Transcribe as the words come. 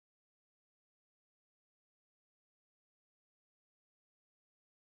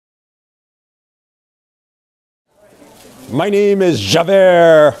My name is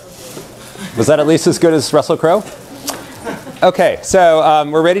Javert. Was that at least as good as Russell Crowe? Okay, so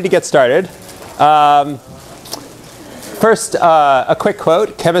we're ready to get started. First, a quick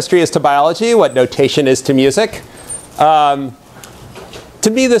quote. Chemistry is to biology what notation is to music. To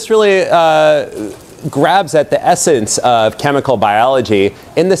me, this really grabs at the essence of chemical biology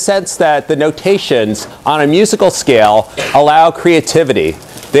in the sense that the notations on a musical scale allow creativity.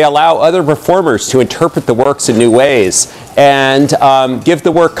 They allow other performers to interpret the works in new ways and give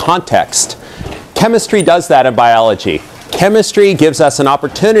the work context. Chemistry does that in biology. Chemistry gives us an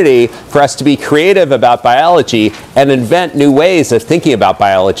opportunity for us to be creative about biology and invent new ways of thinking about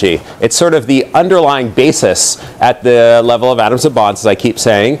biology. It's sort of the underlying basis at the level of atoms and bonds, as I keep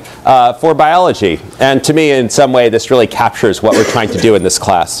saying, for biology. And to me, in some way, this really captures what we're trying to do in this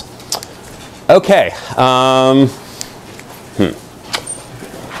class. Okay.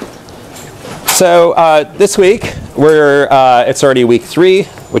 So this week, it's already week 3,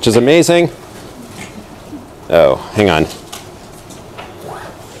 which is amazing. Oh, hang on.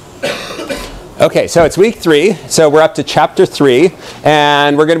 Okay, so it's week 3, so we're up to chapter 3,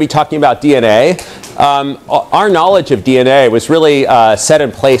 and we're going to be talking about DNA. Our knowledge of DNA was really set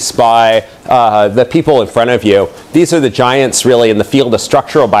in place by the people in front of you. These are the giants, really, in the field of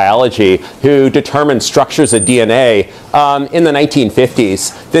structural biology who determined structures of DNA in the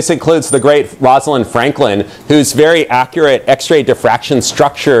 1950s. This includes the great Rosalind Franklin, whose very accurate X-ray diffraction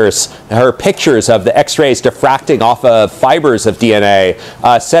structures, her pictures of the X-rays diffracting off of fibers of DNA,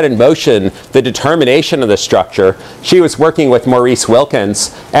 set in motion the determination of the structure. She was working with Maurice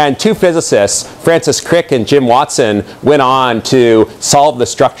Wilkins, and two physicists, Francis Crick and Jim Watson, went on to solve the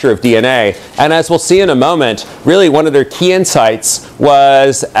structure of DNA. And as we'll see in a moment, really one of their key insights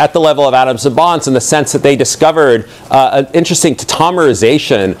was at the level of atoms and bonds in the sense that they discovered an interesting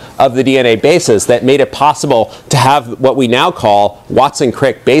tautomerization of the DNA bases that made it possible to have what we now call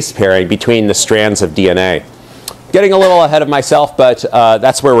Watson-Crick base pairing between the strands of DNA. Getting a little ahead of myself, but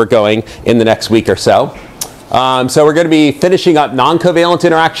that's where we're going in the next week or so. So we're going to be finishing up non-covalent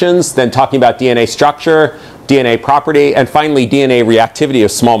interactions, then talking about DNA structure, DNA property, and finally DNA reactivity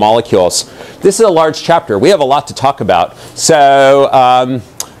of small molecules. This is a large chapter. We have a lot to talk about. So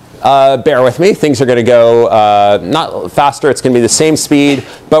bear with me. Things are going to go not faster. It's going to be the same speed.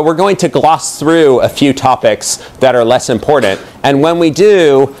 But we're going to gloss through a few topics that are less important. And when we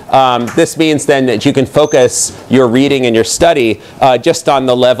do, this means then that you can focus your reading and your study just on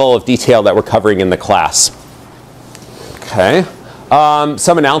the level of detail that we're covering in the class. Okay.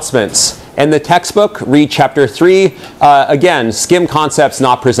 Some announcements. In the textbook, read chapter 3. Again, skim concepts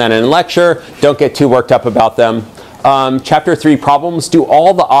not presented in lecture. Don't get too worked up about them. Chapter 3 problems, do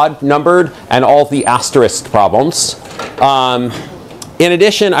all the odd numbered and all the asterisk problems. In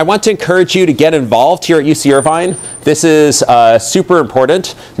addition, I want to encourage you to get involved here at UC Irvine. This is super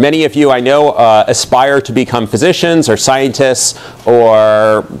important. Many of you I know aspire to become physicians or scientists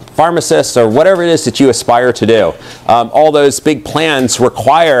or pharmacists or whatever it is that you aspire to do. All those big plans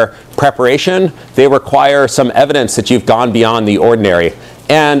require preparation. They require some evidence that you've gone beyond the ordinary.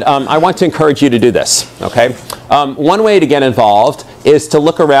 And I want to encourage you to do this, okay? One way to get involved is to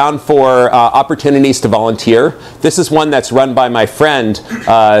look around for opportunities to volunteer. This is one that's run by my friend,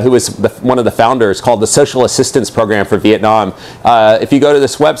 who is one of the founders, called the Social Assistance Program for Vietnam. If you go to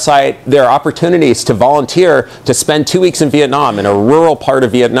this website, there are opportunities to volunteer to spend 2 weeks in Vietnam, in a rural part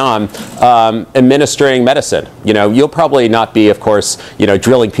of Vietnam, administering medicine. You know, you'll probably not be, of course, you know,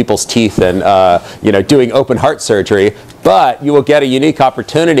 drilling people's teeth and you know, doing open heart surgery, but you will get a unique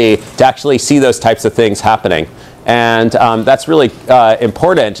opportunity to actually see those types of things happening. And that's really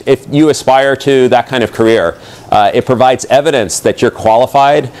important if you aspire to that kind of career. It provides evidence that you're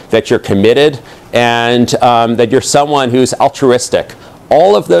qualified, that you're committed, and that you're someone who's altruistic.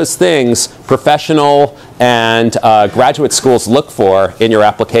 All of those things professional and graduate schools look for in your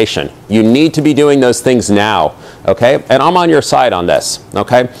application. You need to be doing those things now, okay? And I'm on your side on this,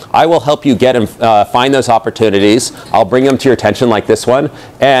 okay? I will help you get and find those opportunities. I'll bring them to your attention like this one.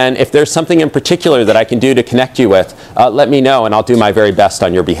 And if there's something in particular that I can do to connect you with, let me know and I'll do my very best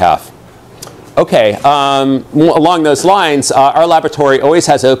on your behalf. Okay, along those lines, our laboratory always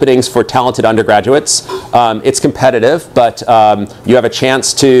has openings for talented undergraduates. It's competitive, but you have a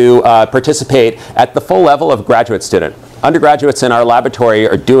chance to participate at the full level of graduate student. Undergraduates in our laboratory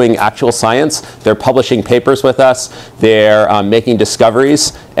are doing actual science. They're publishing papers with us. They're making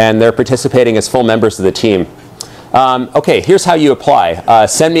discoveries, and they're participating as full members of the team. Okay, here's how you apply.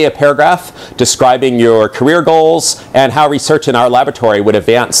 Send me a paragraph describing your career goals and how research in our laboratory would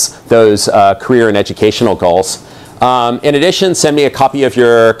advance those career and educational goals. In addition, send me a copy of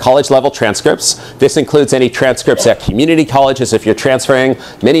your college-level transcripts. This includes any transcripts at community colleges if you're transferring.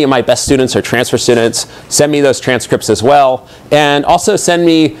 Many of my best students are transfer students. Send me those transcripts as well. And also send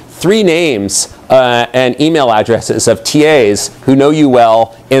me 3 names and email addresses of TAs who know you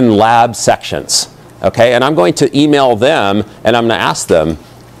well in lab sections. Okay? And I'm going to email them, and I'm going to ask them,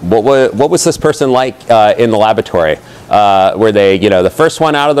 what was this person like in the laboratory? Were they, the first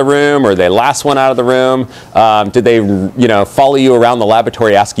one out of the room, or the last one out of the room? Did they, follow you around the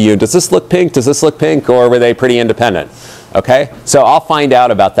laboratory asking you, does this look pink? Does this look pink? Or were they pretty independent? Okay, so I'll find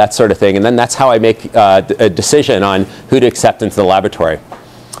out about that sort of thing, and then that's how I make a decision on who to accept into the laboratory.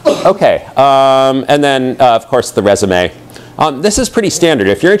 Okay, and then of course the resume. This is pretty standard.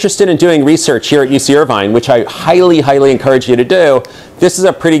 If you're interested in doing research here at UC Irvine, which I highly, highly encourage you to do, this is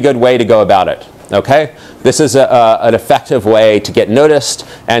a pretty good way to go about it. Okay? This is an effective way to get noticed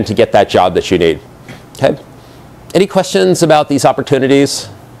and to get that job that you need. Okay? Any questions about these opportunities?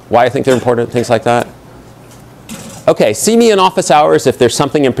 Why I think they're important, things like that? Okay, see me in office hours if there's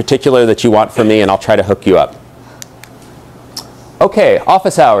something in particular that you want from me, and I'll try to hook you up. Okay,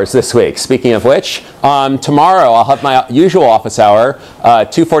 office hours this week. Speaking of which, tomorrow I'll have my usual office hour,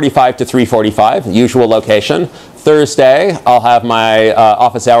 2:45 to 3:45, usual location. Thursday, I'll have my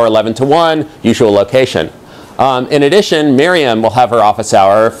office hour 11 to 1, usual location. In addition, Miriam will have her office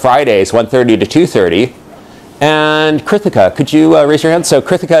hour Fridays, 1:30 to 2:30. And Krithika, could you raise your hand? So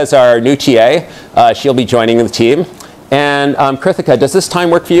Krithika is our new TA. She'll be joining the team. And Krithika, does this time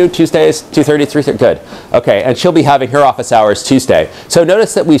work for you? Tuesdays, 2:30, 3:30? Good. Okay, and she'll be having her office hours Tuesday. So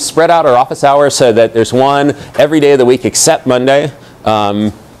notice that we've spread out our office hours so that there's one every day of the week except Monday,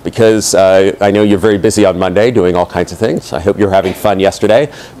 because I know you're very busy on Monday doing all kinds of things. I hope you're having fun yesterday.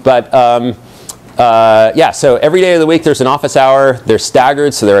 But yeah, so every day of the week there's an office hour. They're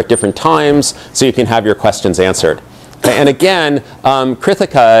staggered, so they're at different times, so you can have your questions answered. And again,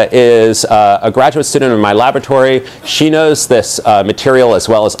 Krithika is a graduate student in my laboratory. She knows this material as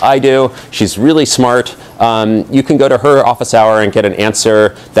well as I do. She's really smart. You can go to her office hour and get an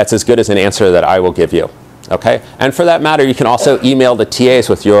answer that's as good as an answer that I will give you. Okay? And for that matter, you can also email the TAs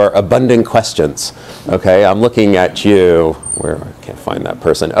with your abundant questions. Okay? I'm looking at you. Where? I can't find that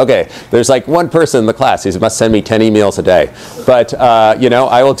person. Okay. There's like one person in the class. He must send me 10 emails a day. But,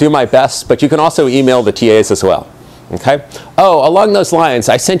 I will do my best. But you can also email the TAs as well. Okay. Oh, along those lines,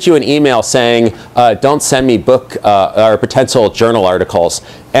 I sent you an email saying, don't send me book or potential journal articles.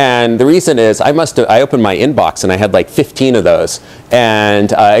 And the reason is I opened my inbox and I had like 15 of those.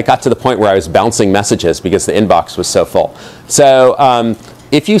 And it got to the point where I was bouncing messages because the inbox was so full. So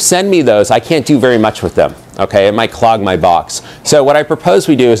if you send me those, I can't do very much with them. Okay, it might clog my box. So what I propose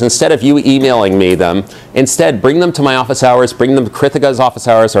we do is instead of you emailing me them, instead bring them to my office hours, bring them to Krithika's office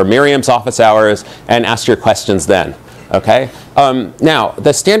hours or Miriam's office hours, and ask your questions then. Okay. Now,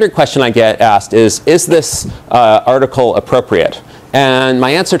 the standard question I get asked is this article appropriate? And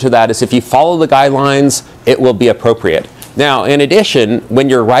my answer to that is if you follow the guidelines, it will be appropriate. Now, in addition, when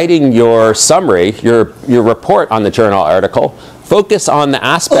you're writing your summary, your report on the journal article, focus on the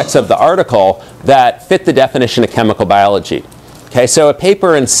aspects of the article that fit the definition of chemical biology. Okay, so a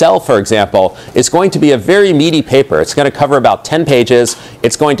paper in Cell, for example, is going to be a very meaty paper. It's going to cover about 10 pages.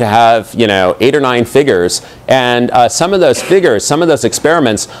 It's going to have, 8 or 9 figures. And some of those figures, some of those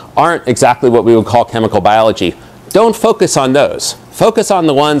experiments aren't exactly what we would call chemical biology. Don't focus on those. Focus on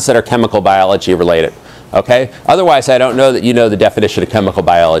the ones that are chemical biology related. Okay? Otherwise, I don't know that you know the definition of chemical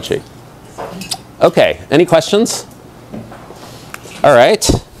biology. Okay, any questions? All right.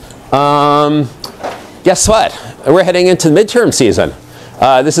 Guess what? We're heading into midterm season.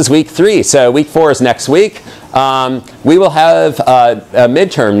 This is week 3, so week 4 is next week. We will have a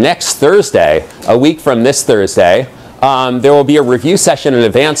midterm next Thursday, a week from this Thursday. There will be a review session in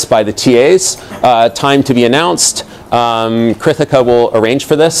advance by the TAs, time to be announced. Krithika will arrange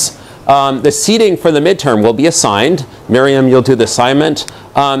for this. The seating for the midterm will be assigned. Miriam, you'll do the assignment.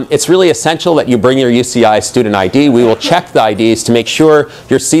 It's really essential that you bring your UCI student ID. We will check the IDs to make sure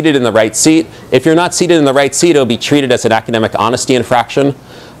you're seated in the right seat. If you're not seated in the right seat, it'll be treated as an academic honesty infraction.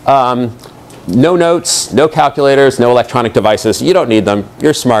 No notes, no calculators, no electronic devices. You don't need them.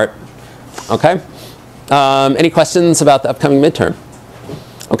 You're smart. Okay? Any questions about the upcoming midterm?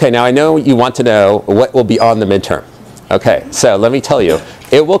 Okay, now I know you want to know what will be on the midterm. Okay, so let me tell you.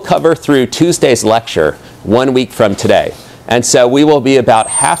 It will cover through Tuesday's lecture 1 week from today. And so we will be about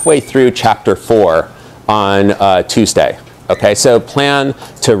halfway through chapter 4 on Tuesday. Okay, so plan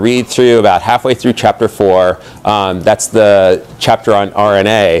to read through about halfway through chapter 4. That's the chapter on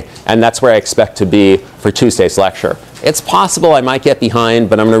RNA, and that's where I expect to be for Tuesday's lecture. It's possible I might get behind,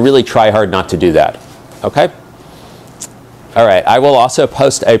 but I'm going to really try hard not to do that. Okay? All right, I will also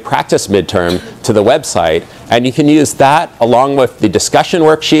post a practice midterm to the website, and you can use that along with the discussion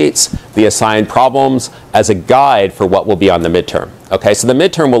worksheets, the assigned problems, as a guide for what will be on the midterm. Okay, so the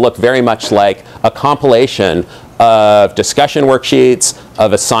midterm will look very much like a compilation of discussion worksheets,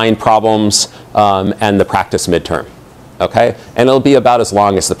 of assigned problems, and the practice midterm. Okay, and it'll be about as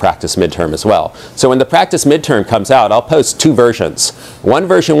long as the practice midterm as well. So when the practice midterm comes out, I'll post 2 versions. One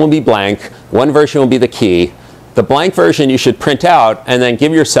version will be blank, one version will be the key. The blank version you should print out and then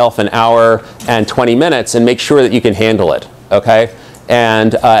give yourself an hour and 20 minutes and make sure that you can handle it, okay?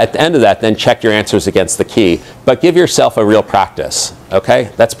 And at the end of that, then check your answers against the key. But give yourself a real practice, okay?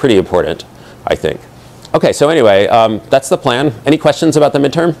 That's pretty important, I think. Okay, so anyway, that's the plan. Any questions about the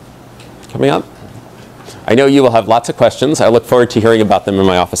midterm coming up? I know you will have lots of questions. I look forward to hearing about them in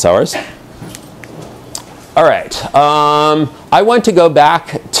my office hours. All right, I want to go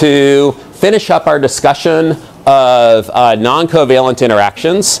back to finish up our discussion of non-covalent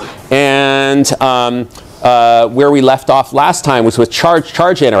interactions, and where we left off last time was with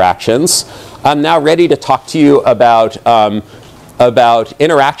charge interactions. I'm now ready to talk to you about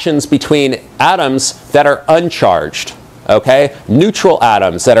interactions between atoms that are uncharged, okay? Neutral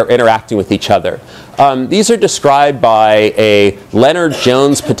atoms that are interacting with each other. These are described by a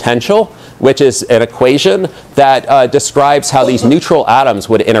Leonard-Jones potential, which is an equation that describes how these neutral atoms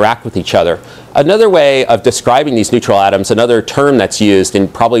would interact with each other. Another way of describing these neutral atoms, another term that's used,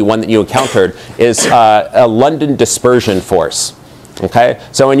 and probably one that you encountered, is a London dispersion force. Okay?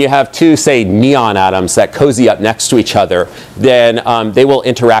 So when you have 2, say, neon atoms that cozy up next to each other, then they will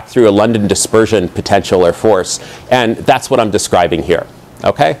interact through a London dispersion potential or force. And that's what I'm describing here.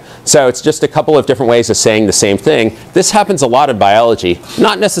 Okay? So it's just a couple of different ways of saying the same thing. This happens a lot in biology,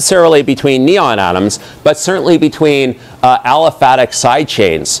 not necessarily between neon atoms, but certainly between aliphatic side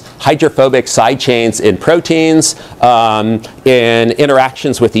chains, hydrophobic side chains in proteins, in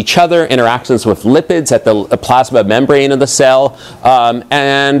interactions with each other, interactions with lipids at the plasma membrane of the cell,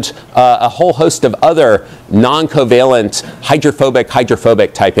 and a whole host of other non-covalent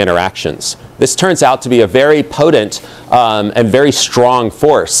hydrophobic type interactions. This turns out to be a very potent and very strong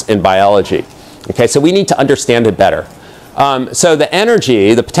force in biology. Okay, so we need to understand it better. So the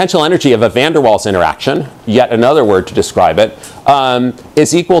energy, the potential energy of a van der Waals interaction, yet another word to describe it,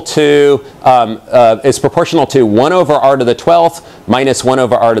 is equal to, is proportional to 1 over r to the 12th minus 1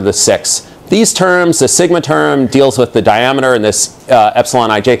 over r to the 6th. These terms, the sigma term deals with the diameter, and this epsilon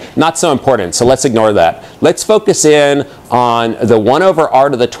ij, not so important, so let's ignore that. Let's focus in on the 1 over r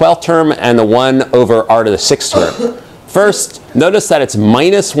to the 12th term and the 1 over r to the 6th term. First, notice that it's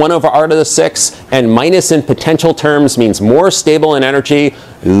minus 1 over r to the 6th, and minus in potential terms means more stable in energy,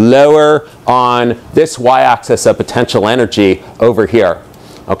 lower on this y-axis of potential energy over here.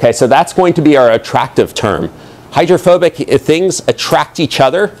 Okay, so that's going to be our attractive term. Hydrophobic things attract each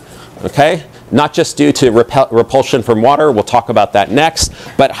other, okay? Not just due to repulsion from water, we'll talk about that next,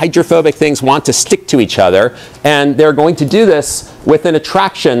 but hydrophobic things want to stick to each other, and they're going to do this with an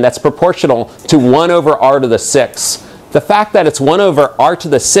attraction that's proportional to 1 over r to the 6th. The fact that it's 1 over r to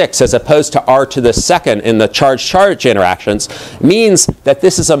the 6th as opposed to r to the 2nd in the charge-charge interactions means that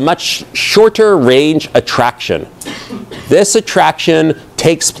this is a much shorter range attraction. This attraction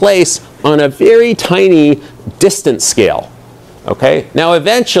takes place on a very tiny distance scale. Okay? Now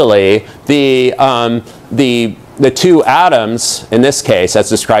eventually the 2 atoms, in this case as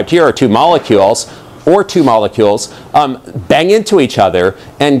described here, or 2 molecules, bang into each other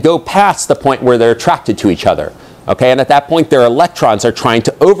and go past the point where they're attracted to each other. Okay, and at that point their electrons are trying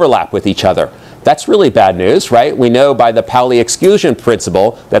to overlap with each other. That's really bad news, right? We know by the Pauli exclusion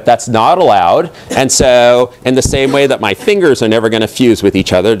principle that that's not allowed. And so in the same way that my fingers are never going to fuse with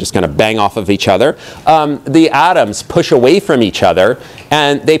each other, just going to bang off of each other, the atoms push away from each other,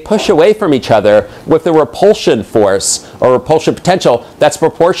 and they push away from each other with a repulsion force or repulsion potential that's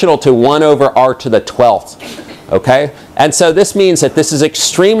proportional to 1 over r to the 12th. Okay? And so this means that this is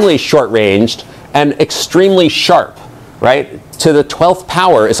extremely short-ranged and extremely sharp, right? To the 12th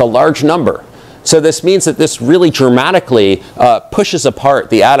power is a large number. So this means that this really dramatically pushes apart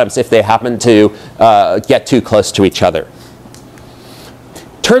the atoms if they happen to get too close to each other.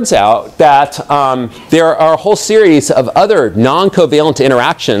 Turns out that there are a whole series of other non-covalent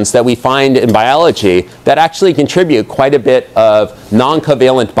interactions that we find in biology that actually contribute quite a bit of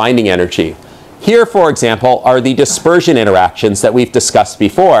non-covalent binding energy. Here, for example, are the dispersion interactions that we've discussed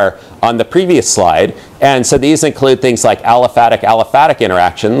before on the previous slide. And so these include things like aliphatic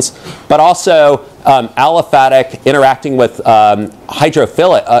interactions, but also aliphatic interacting with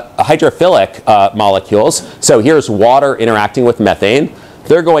hydrophilic molecules. So here's water interacting with methane.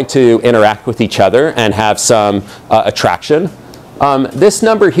 they're going to interact with each other and have some attraction. This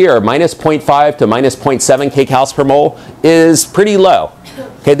number here, minus 0.5 to minus 0.7 kcals per mole, is pretty low.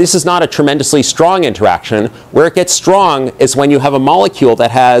 Okay, this is not a tremendously strong interaction. Where it gets strong is when you have a molecule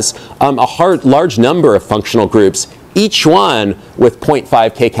that has a large number of functional groups, each one with 0.5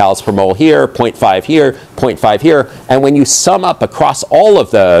 kcals per mole here, 0.5 here, 0.5 here. And when you sum up across all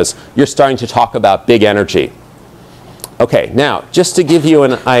of those, you're starting to talk about big energy. Okay, now, just to give you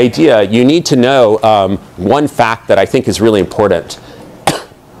an idea, you need to know one fact that I think is really important.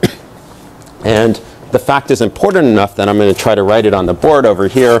 And the fact is important enough that I'm going to try to write it on the board over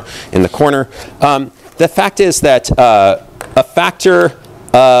here in the corner. The fact is that a factor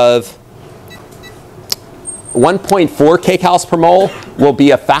of 1.4 kcals per mole will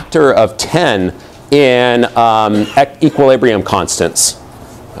be a factor of 10 in equilibrium constants.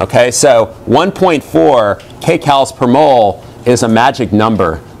 Okay, so 1.4 kcals per mole is a magic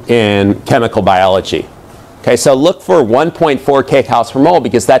number in chemical biology. Okay, so look for 1.4 kcals per mole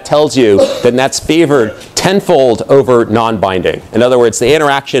because that tells you that that's favored tenfold over non-binding. In other words, the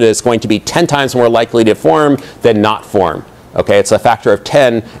interaction is going to be 10 times more likely to form than not form. Okay, it's a factor of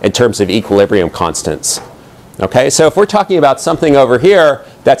 10 in terms of equilibrium constants. Okay, so if we're talking about something over here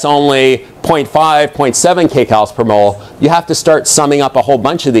that's only 0.5, 0.7 kcals per mole, you have to start summing up a whole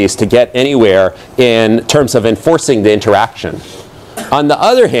bunch of these to get anywhere in terms of enforcing the interaction. On the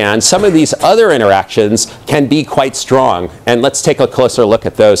other hand, some of these other interactions can be quite strong, and let's take a closer look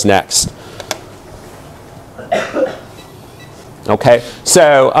at those next. Okay,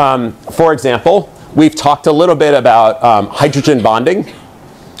 so for example, we've talked a little bit about hydrogen bonding.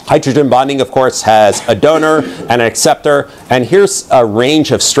 Hydrogen bonding, of course, has a donor and an acceptor, and here's a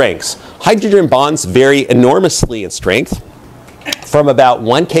range of strengths. Hydrogen bonds vary enormously in strength, from about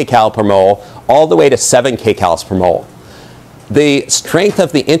 1 kcal per mole all the way to 7 kcals per mole. The strength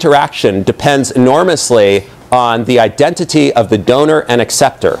of the interaction depends enormously on the identity of the donor and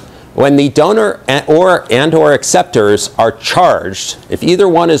acceptor. When the donor or acceptors are charged, if either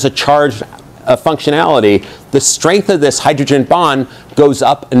one is a charged functionality, the strength of this hydrogen bond goes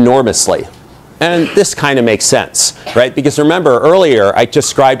up enormously. And this kind of makes sense, right? Because remember earlier I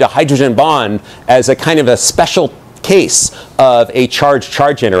described a hydrogen bond as a kind of a special case of a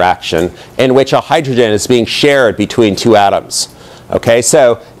charge-charge interaction in which a hydrogen is being shared between two atoms. Okay,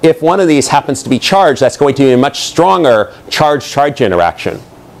 so if one of these happens to be charged, that's going to be a much stronger charge-charge interaction.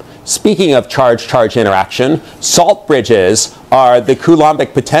 Speaking of charge-charge interaction, salt bridges are the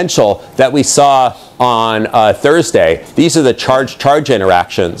Coulombic potential that we saw on Thursday. These are the charge-charge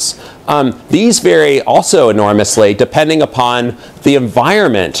interactions. These vary also enormously depending upon the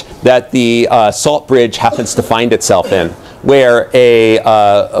environment that the salt bridge happens to find itself in, where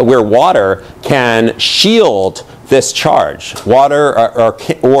water can shield this charge. Water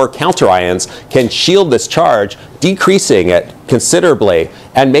or counterions can shield this charge, decreasing it considerably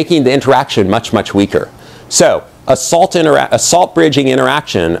and making the interaction much, much weaker. So a salt bridging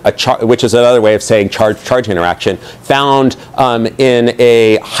interaction, which is another way of saying charge-charge interaction, found in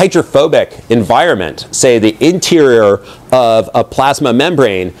a hydrophobic environment, say the interior of a plasma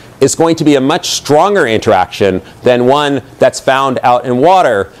membrane, is going to be a much stronger interaction than one that's found out in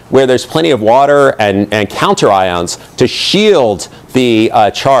water, where there's plenty of water and counterions to shield the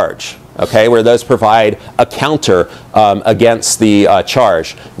charge. Okay, where those provide a counter against the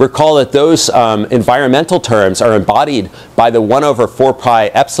charge. Recall that those environmental terms are embodied by the 1/4 pi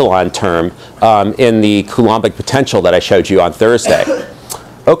epsilon term in the Coulombic potential that I showed you on Thursday.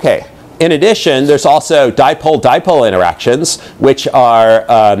 Okay, in addition, there's also dipole-dipole interactions, which are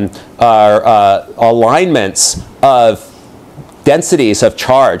alignments of densities of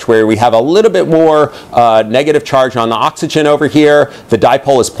charge, where we have a little bit more negative charge on the oxygen over here. The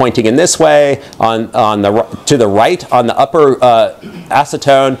dipole is pointing in this way, to the right on the upper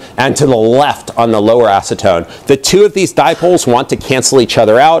acetone, and to the left on the lower acetone. The two of these dipoles want to cancel each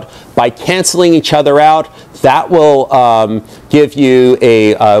other out. By canceling each other out, that will give you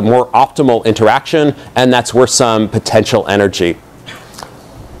a more optimal interaction, and that's worth some potential energy.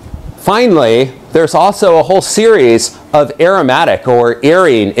 Finally, there's also a whole series of aromatic or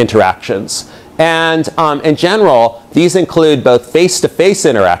arene interactions. And in general, these include both face-to-face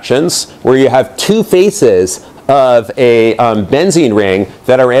interactions, where you have two faces of a benzene ring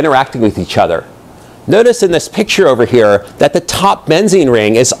that are interacting with each other. Notice in this picture over here that the top benzene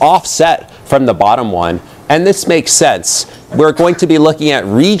ring is offset from the bottom one. And this makes sense. We're going to be looking at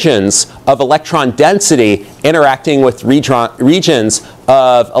regions of electron density interacting with regions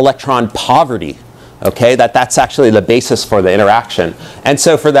of electron poverty. Okay, that's actually the basis for the interaction. And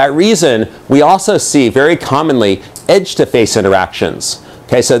so for that reason, we also see very commonly edge-to-face interactions.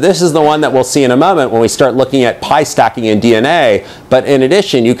 Okay, so this is the one that we'll see in a moment when we start looking at pi stacking in DNA. But in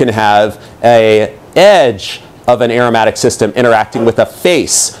addition, you can have an edge of an aromatic system interacting with a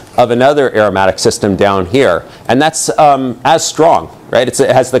face of another aromatic system down here. And that's as strong, right? It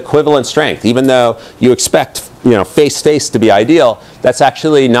has the equivalent strength. Even though you expect face to be ideal, that's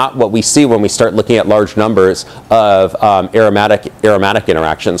actually not what we see when we start looking at large numbers of aromatic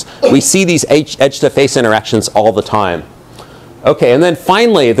interactions. We see these edge-to-face interactions all the time. Okay, and then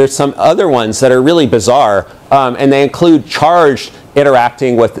finally, there's some other ones that are really bizarre, and they include charged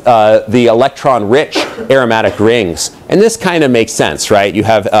interacting with the electron-rich aromatic rings. And this kind of makes sense, right? You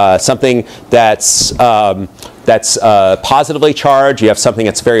have something that's positively charged. You have something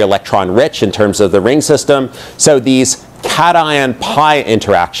that's very electron-rich in terms of the ring system. So these cation-pi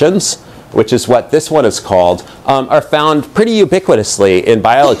interactions, which is what this one is called, are found pretty ubiquitously in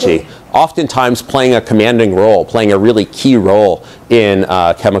biology, oftentimes playing a commanding role, playing a really key role in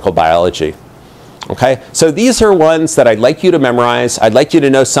chemical biology. Okay, so these are ones that I'd like you to memorize. I'd like you to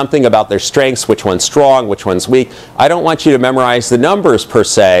know something about their strengths, which one's strong, which one's weak. I don't want you to memorize the numbers per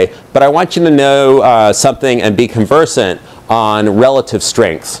se, but I want you to know something and be conversant on relative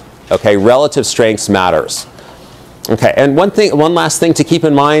strengths. Okay, relative strengths matters. Okay, and one last thing to keep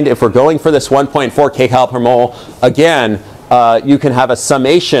in mind, if we're going for this 1.4 kcal per mole, again, you can have a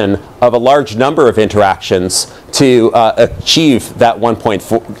summation of a large number of interactions to achieve that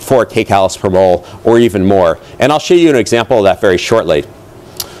 1.4 kcals per mole or even more. And I'll show you an example of that very shortly.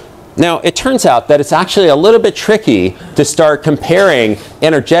 Now, it turns out that it's actually a little bit tricky to start comparing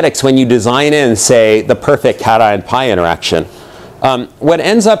energetics when you design in, say, the perfect cation-pi interaction. What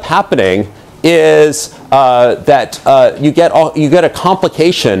ends up happening is that you get a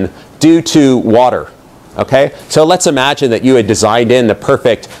complication due to water. Okay, so let's imagine that you had designed in the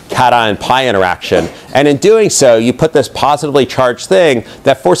perfect cation-pi interaction, and in doing so, you put this positively charged thing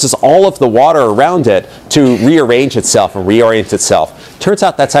that forces all of the water around it to rearrange itself and reorient itself. Turns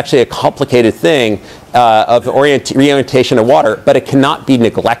out that's actually a complicated thing of the reorientation of water, but it cannot be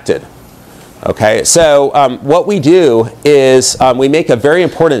neglected. Okay, so what we do is we make a very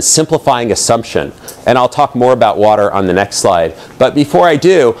important simplifying assumption, and I'll talk more about water on the next slide. But before I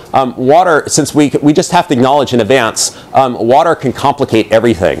do, water, since we just have to acknowledge in advance, water can complicate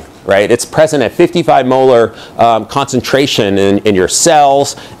everything, right? It's present at 55 molar concentration in your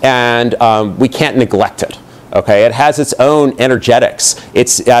cells, and we can't neglect it. Okay, it has its own energetics.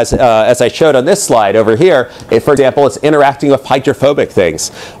 It's, as I showed on this slide over here, for example, it's interacting with hydrophobic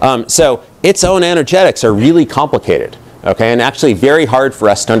things. So its own energetics are really complicated, okay, and actually very hard for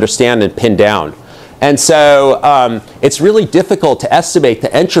us to understand and pin down. And so it's really difficult to estimate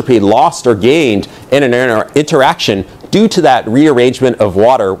the entropy lost or gained in an interaction due to that rearrangement of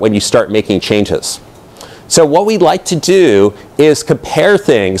water when you start making changes. So what we'd like to do is compare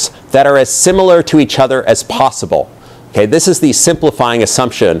things that are as similar to each other as possible. Okay, this is the simplifying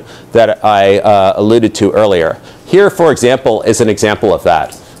assumption that I alluded to earlier. Here, for example, is an example of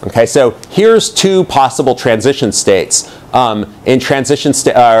that. Okay, so here's two possible transition states. In transition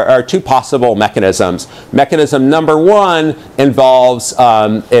are two possible mechanisms. Mechanism number one involves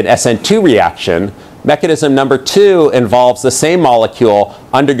an SN2 reaction. Mechanism number two involves the same molecule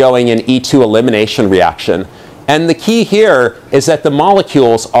undergoing an E2 elimination reaction. And the key here is that the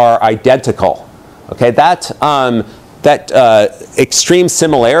molecules are identical. Okay, that extreme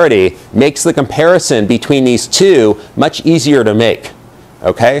similarity makes the comparison between these two much easier to make.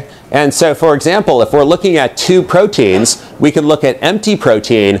 Okay, and so for example, if we're looking at two proteins, we can look at empty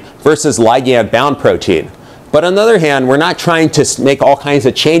protein versus ligand-bound protein. But on the other hand, we're not trying to make all kinds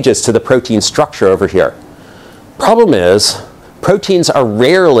of changes to the protein structure over here. Problem is, proteins are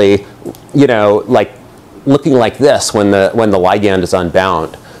rarely, like looking like this when the ligand is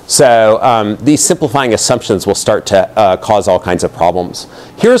unbound. So these simplifying assumptions will start to cause all kinds of problems.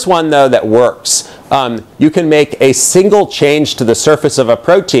 Here's one, though, that works. You can make a single change to the surface of a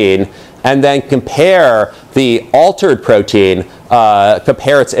protein and then compare the altered protein,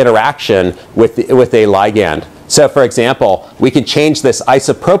 compare its interaction with a ligand. So for example, we can change this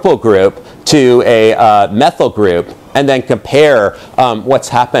isopropyl group to a methyl group and then compare what's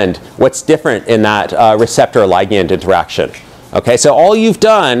happened, what's different in that receptor-ligand interaction. Okay, so all you've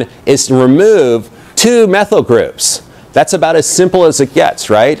done is to remove two methyl groups. That's about as simple as it gets,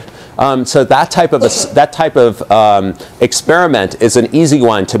 right? So that type of experiment is an easy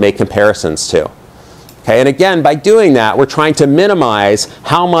one to make comparisons to. Okay, and again, by doing that, we're trying to minimize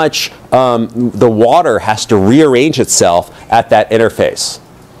how much the water has to rearrange itself at that interface.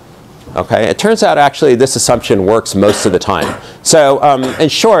 Okay, it turns out actually this assumption works most of the time. So in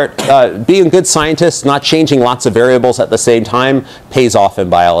short, being good scientists, not changing lots of variables at the same time, pays off in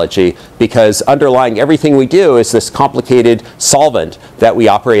biology, because underlying everything we do is this complicated solvent that we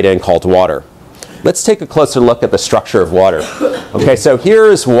operate in called water. Let's take a closer look at the structure of water. Okay, so here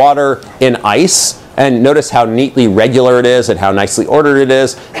is water in ice, and notice how neatly regular it is and how nicely ordered it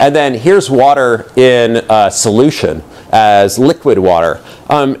is. And then here's water in solution as liquid water.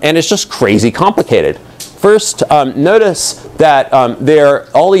 And it's just crazy complicated. First, notice that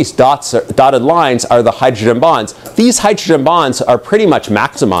all these dotted lines are the hydrogen bonds. These hydrogen bonds are pretty much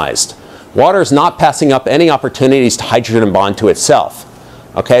maximized. Water is not passing up any opportunities to hydrogen bond to itself.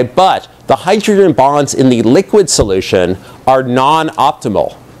 Okay, but the hydrogen bonds in the liquid solution are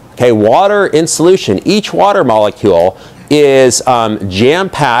non-optimal. Okay, water in solution, each water molecule is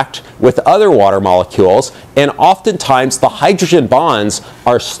jam-packed with other water molecules, and oftentimes the hydrogen bonds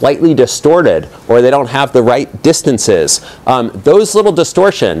are slightly distorted, or they don't have the right distances. Those little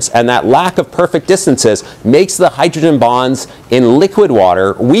distortions and that lack of perfect distances makes the hydrogen bonds in liquid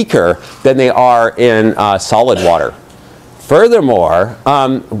water weaker than they are in solid water. Furthermore,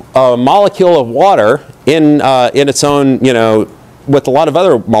 a molecule of water in its own, with a lot of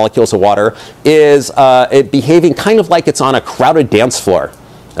other molecules of water, is behaving kind of like it's on a crowded dance floor.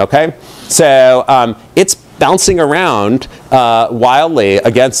 Okay, so it's bouncing around wildly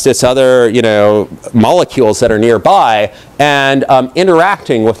against its other, molecules that are nearby, and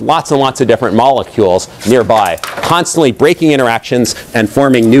interacting with lots and lots of different molecules nearby, constantly breaking interactions and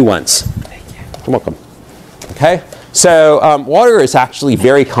forming new ones. You're welcome. Okay, so water is actually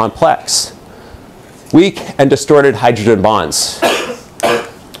very complex. Weak and distorted hydrogen bonds.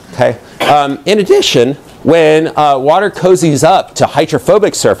 Okay. In addition, when water cozies up to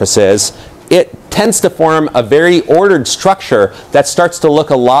hydrophobic surfaces, it tends to form a very ordered structure that starts to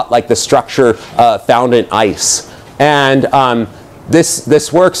look a lot like the structure found in ice. And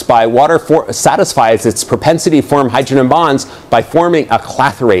this works by water satisfies its propensity to form hydrogen bonds by forming a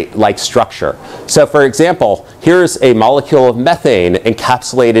clathrate-like structure. So for example, here's a molecule of methane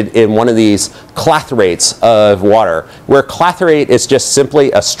encapsulated in one of these clathrates of water, where clathrate is just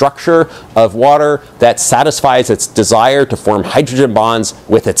simply a structure of water that satisfies its desire to form hydrogen bonds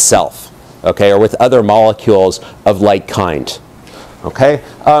with itself, okay, or with other molecules of like kind. Okay,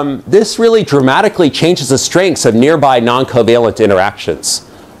 this really dramatically changes the strengths of nearby non-covalent interactions.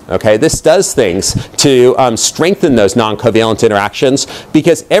 Okay, this does things to strengthen those non-covalent interactions,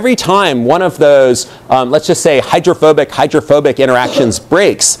 because every time one of those, let's just say hydrophobic interactions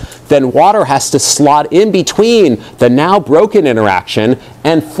breaks, then water has to slot in between the now broken interaction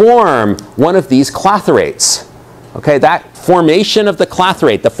and form one of these clathrates. Okay, that formation of the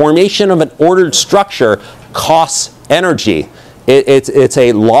clathrate, the formation of an ordered structure, costs energy. It's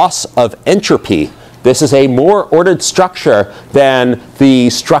a loss of entropy. This is a more ordered structure than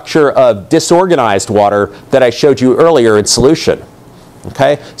the structure of disorganized water that I showed you earlier in solution.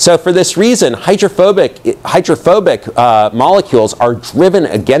 Okay? So for this reason, hydrophobic molecules are driven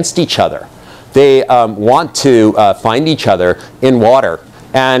against each other. They want to find each other in water.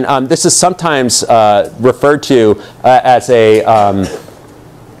 And this is sometimes referred to as a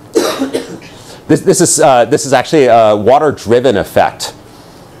This is actually a water-driven effect.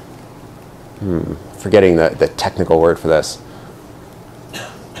 Forgetting the technical word for this.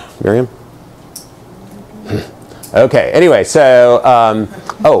 Miriam? Okay. Anyway, so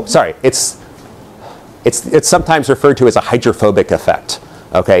oh, sorry. It's sometimes referred to as a hydrophobic effect.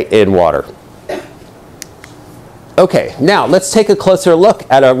 Okay, in water. Okay, now let's take a closer look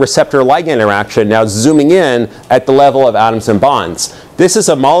at a receptor-ligand interaction, now zooming in at the level of atoms and bonds. This is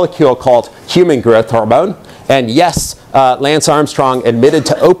a molecule called human growth hormone. And yes, Lance Armstrong admitted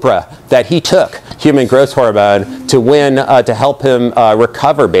to Oprah that he took human growth hormone to win, to help him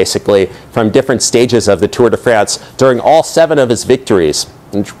recover, basically, from different stages of the Tour de France during all 7 of his victories,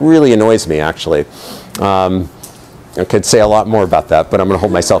 which really annoys me, actually. I could say a lot more about that, but I'm going to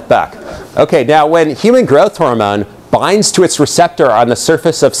hold myself back. Okay, now when human growth hormone binds to its receptor on the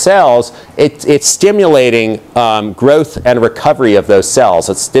surface of cells, it's stimulating growth and recovery of those cells.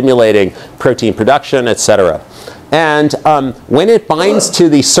 It's stimulating protein production, etc. And when it binds to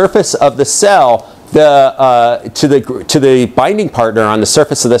the surface of the cell, to the binding partner on the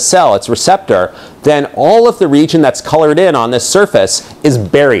surface of the cell, its receptor, then all of the region that's colored in on this surface is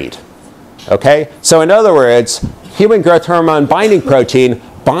buried. Okay? So in other words, human growth hormone binding protein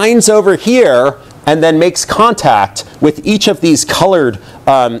binds over here and then makes contact with each of these colored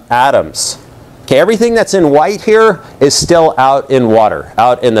atoms. Okay, everything that's in white here is still out in water,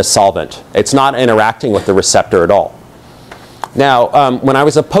 out in the solvent. It's not interacting with the receptor at all. Now, when I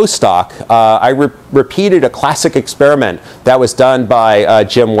was a postdoc, I repeated a classic experiment that was done by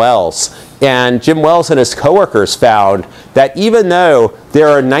Jim Wells. And Jim Wells and his coworkers found that even though there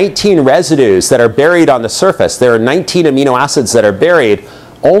are 19 residues that are buried on the surface, there are 19 amino acids that are buried,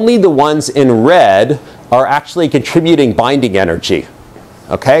 only the ones in red are actually contributing binding energy.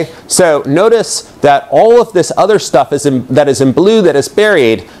 Okay? So notice that all of this other stuff that is in blue that is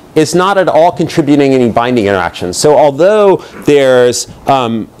buried is not at all contributing any binding interactions. So although there's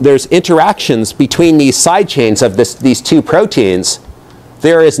interactions between these side chains of these two proteins,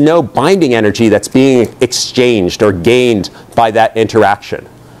 there is no binding energy that's being exchanged or gained by that interaction.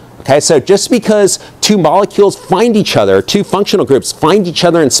 Okay, so just because two molecules find each other, two functional groups find each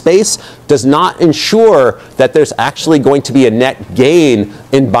other in space, does not ensure that there's actually going to be a net gain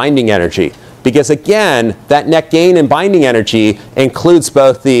in binding energy. Because again, that net gain in binding energy includes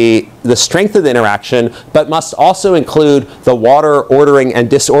both the strength of the interaction, but must also include the water ordering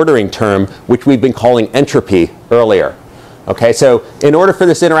and disordering term, which we've been calling entropy earlier. Okay, so in order for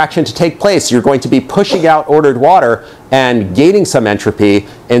this interaction to take place, you're going to be pushing out ordered water and gaining some entropy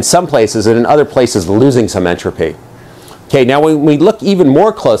in some places, and in other places losing some entropy. Okay, now when we look even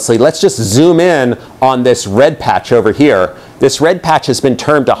more closely, let's just zoom in on this red patch over here. This red patch has been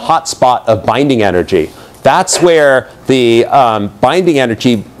termed a hotspot of binding energy. That's where the binding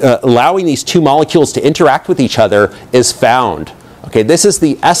energy allowing these two molecules to interact with each other is found. Okay, this is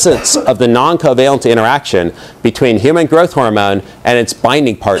the essence of the non-covalent interaction between human growth hormone and its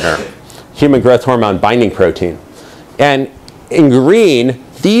binding partner, human growth hormone binding protein. And in green,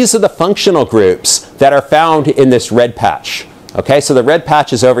 these are the functional groups that are found in this red patch. Okay, so the red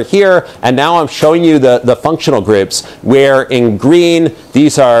patch is over here, and now I'm showing you the functional groups, where in green,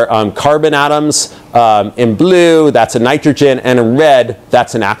 these are carbon atoms, in blue, that's a nitrogen, and in red,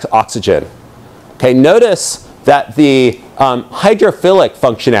 that's an oxygen. Okay, notice that the hydrophilic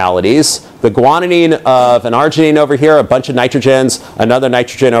functionalities, the guanidine of an arginine over here, a bunch of nitrogens, another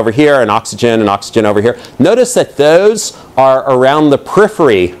nitrogen over here, an oxygen over here. Notice that those are around the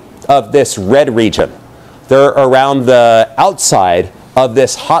periphery of this red region. They're around the outside of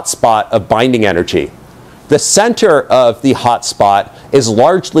this hotspot of binding energy. The center of the hotspot is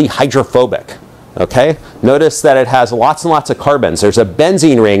largely hydrophobic. Okay? Notice that it has lots and lots of carbons. There's a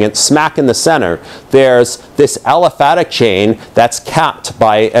benzene ring and smack in the center. There's this aliphatic chain that's capped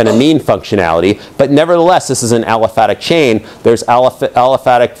by an amine functionality, but nevertheless, this is an aliphatic chain. There's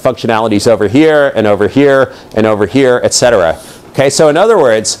aliphatic functionalities over here, and over here, and over here, etc. Okay, so in other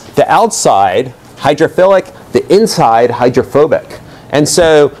words, the outside hydrophilic, the inside hydrophobic. And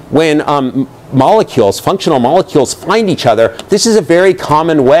so when molecules, functional molecules, find each other, this is a very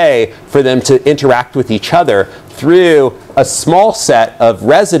common way for them to interact with each other through a small set of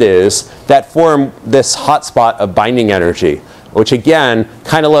residues that form this hotspot of binding energy, which again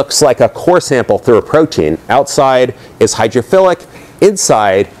kind of looks like a core sample through a protein. Outside is hydrophilic,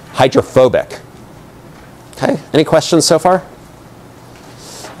 inside hydrophobic. Okay, any questions so far?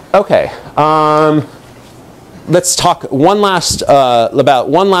 Okay. Let's talk about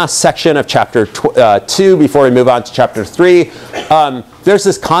one last section of chapter 2 before we move on to chapter 3. There's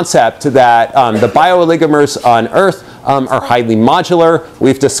this concept that the biooligomers on Earth are highly modular.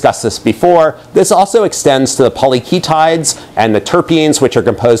 We've discussed this before. This also extends to the polyketides and the terpenes, which are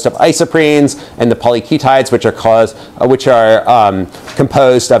composed of isoprenes, and the polyketides, which are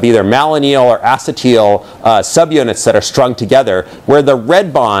composed of either malonyl or acetyl subunits that are strung together, where the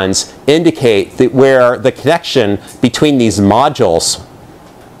red bonds indicate where the connection between these modules,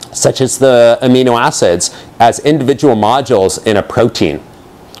 such as the amino acids, as individual modules in a protein.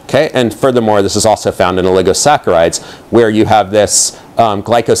 Okay, and furthermore, this is also found in oligosaccharides, where you have this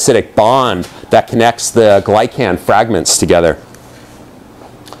glycosidic bond that connects the glycan fragments together.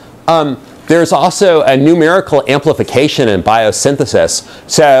 There's also a numerical amplification in biosynthesis.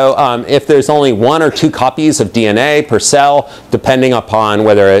 So if there's only 1 or 2 copies of DNA per cell, depending upon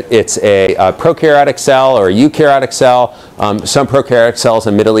whether it's a prokaryotic cell or a eukaryotic cell, some prokaryotic cells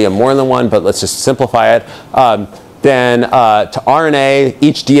admittedly have more than one, but let's just simplify it. Then to RNA,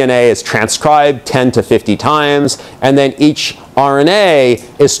 each DNA is transcribed 10 to 50 times, and then each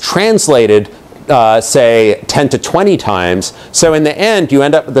RNA is translated say 10 to 20 times. So in the end, you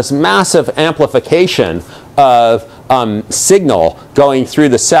end up with this massive amplification of signal going through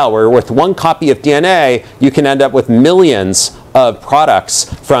the cell, where with 1 copy of DNA, you can end up with millions of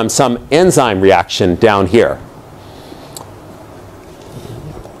products from some enzyme reaction down here.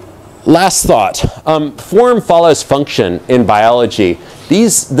 Last thought, form follows function in biology.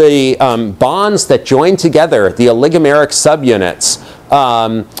 The bonds that join together, the oligomeric subunits,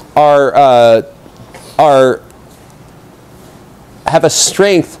 are have a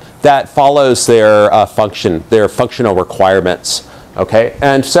strength that follows their function, their functional requirements. Okay,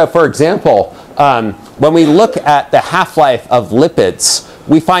 and so for example, when we look at the half-life of lipids,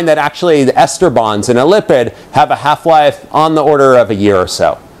 we find that actually the ester bonds in a lipid have a half-life on the order of a year or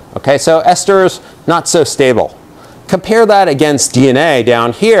so. Okay, so esters, not so stable. Compare that against DNA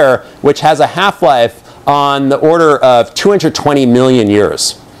down here, which has a half-life on the order of 220 million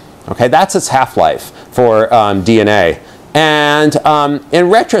years. Okay, that's its half-life for DNA. And in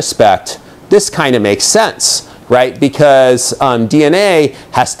retrospect, this kind of makes sense, right? Because DNA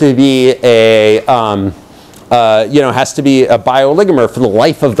has to be a has to be a biooligomers for the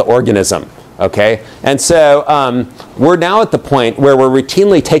life of the organism. Okay, and so we're now at the point where we're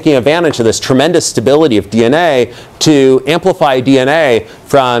routinely taking advantage of this tremendous stability of DNA to amplify DNA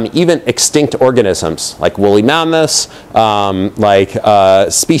from even extinct organisms like woolly mammoths, like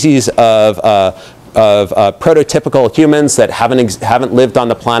species of prototypical humans that haven't lived on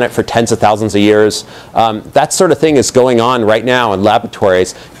the planet for tens of thousands of years. That sort of thing is going on right now in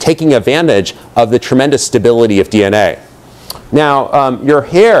laboratories, taking advantage of the tremendous stability of DNA. Now, your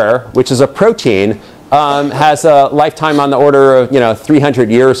hair, which is a protein, has a lifetime on the order of 300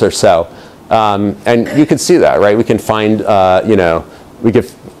 years or so, and you can see that, right? We can find we could.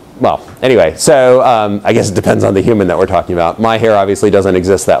 Well, anyway, so I guess it depends on the human that we're talking about. My hair obviously doesn't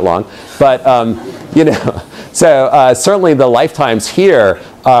exist that long, but so certainly the lifetimes here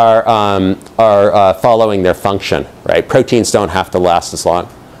are following their function, right? Proteins don't have to last as long.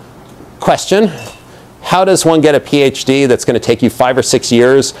 Question: how does one get a Ph.D. that's going to take you 5 or 6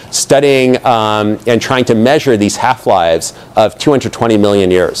 years studying and trying to measure these half-lives of 220 million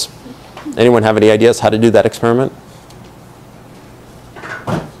years? Anyone have any ideas how to do that experiment?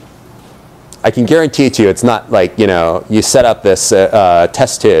 I can guarantee to you it's not like, you set up this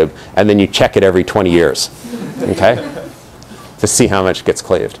test tube and then you check it every 20 years, okay, to see how much gets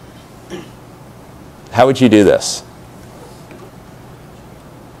cleaved. How would you do this?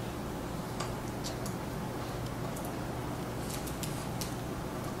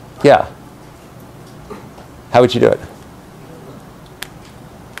 Yeah. How would you do it?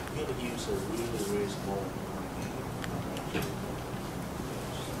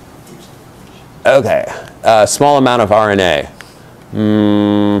 Okay, a small amount of RNA.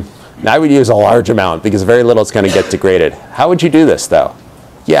 I would use a large amount because very little is going to get degraded. How would you do this, though?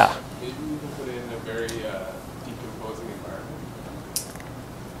 Yeah. Maybe you can put it in a very decomposing environment.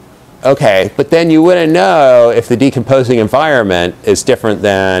 Okay, but then you wouldn't know if the decomposing environment is different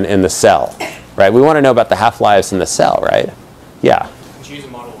than in the cell, right? We want to know about the half-lives in the cell, right? Yeah. Could you use a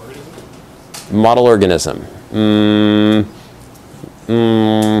model organism? Model organism.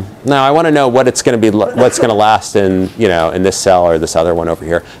 No, I want to know what it's going to be, what's going to last in, in this cell or this other one over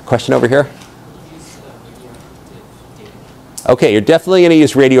here. Question over here? Okay, you're definitely going to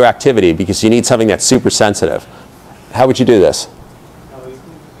use radioactivity because you need something that's super sensitive. How would you do this? You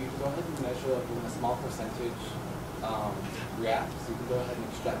can go ahead and measure when a small percentage reacts. So you can go ahead and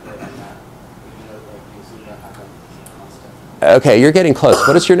extrapolate on that. You see that happen constant. Okay, you're getting close.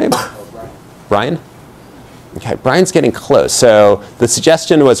 What is your name? Oh, Brian? Okay, Brian's getting close. So the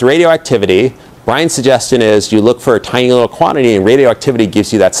suggestion was radioactivity. Brian's suggestion is you look for a tiny little quantity, and radioactivity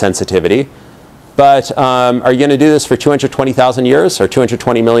gives you that sensitivity. But are you going to do this for 220,000 years or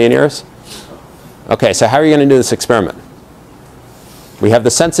 220 million years? Okay, so how are you going to do this experiment? We have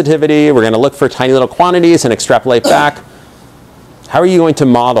the sensitivity. We're going to look for tiny little quantities and extrapolate back. How are you going to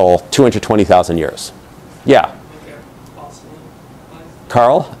model 220,000 years? Yeah.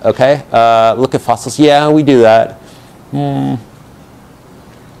 Carl, okay. Look at fossils. Yeah, we do that.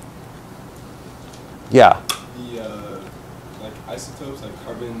 Yeah. The like isotopes, like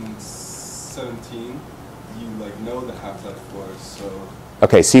carbon-17, you know the half-life for. So.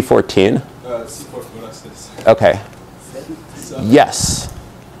 Okay, C14. C14. What I said. Okay. So yes.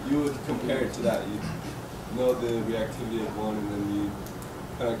 You would compare it to that. You know the reactivity of one, and then you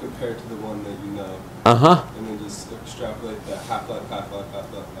kind of compare it to the one that you know. Uh-huh. And then just extrapolate the half-life.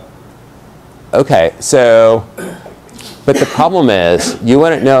 Okay, so, but the problem is you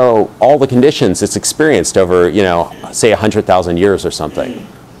wouldn't know all the conditions it's experienced over, say 100,000 years or something,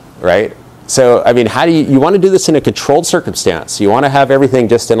 right? So, I mean, how do you want to do this in a controlled circumstance? You want to have everything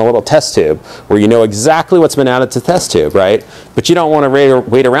just in a little test tube where you know exactly what's been added to the test tube, right? But you don't want to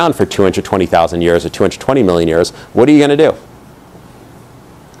wait around for 220,000 years or 220 million years. What are you going to do?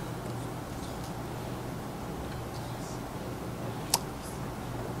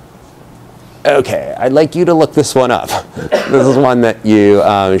 Okay, I'd like you to look this one up. This is one that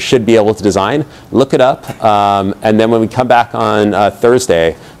you should be able to design. Look it up, and then when we come back on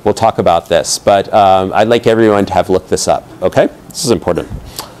Thursday, we'll talk about this. But I'd like everyone to have looked this up, okay? This is important.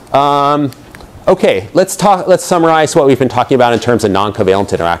 Okay, let's summarize what we've been talking about in terms of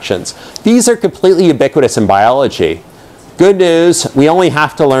non-covalent interactions. These are completely ubiquitous in biology. Good news, we only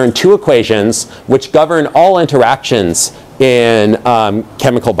have to learn 2 equations which govern all interactions in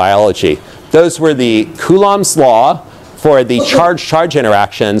chemical biology. Those were the Coulomb's law for the charge-charge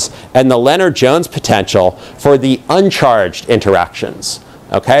interactions and the Leonard-Jones potential for the uncharged interactions.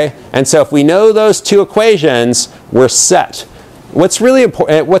 Okay? And so if we know those 2 equations, we're set. What's really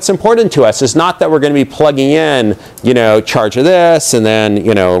important, what's important to us is not that we're going to be plugging in, charge of this and then,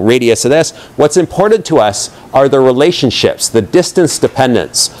 radius of this. What's important to us are the relationships, the distance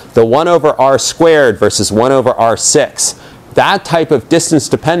dependence, the 1 over r squared versus 1 over r6. That type of distance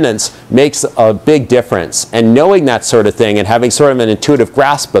dependence makes a big difference. And knowing that sort of thing and having sort of an intuitive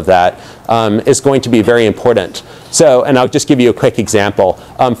grasp of that is going to be very important. So, and I'll just give you a quick example.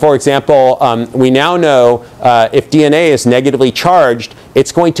 For example, we now know if DNA is negatively charged,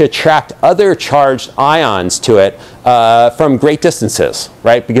 it's going to attract other charged ions to it from great distances,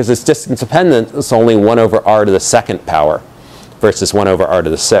 right? Because it's distance dependent, it's only 1 over r to the 2nd power versus 1 over r to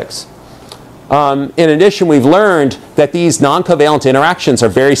the 6th. In addition, we've learned that these non-covalent interactions are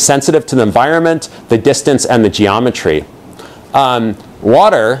very sensitive to the environment, the distance, and the geometry.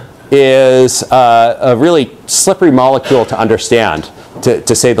 Water is a really slippery molecule to understand,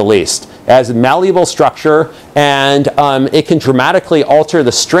 to say the least. It has a malleable structure, and it can dramatically alter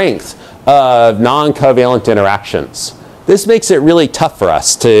the strength of non-covalent interactions. This makes it really tough for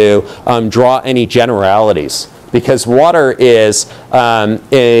us to draw any generalities, because water is an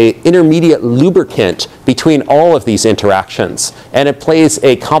intermediate lubricant between all of these interactions. And it plays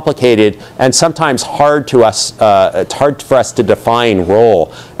a complicated and sometimes hard for us to define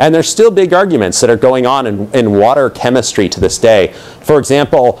role. And there's still big arguments that are going on in water chemistry to this day. For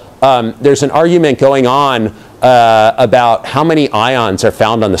example, there's an argument going on about how many ions are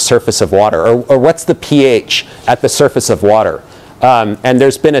found on the surface of water, or what's the pH at the surface of water. And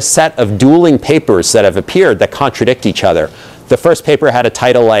there's been a set of dueling papers that have appeared that contradict each other. The first paper had a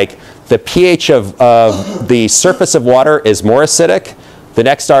title like, the pH of the surface of water is more acidic. The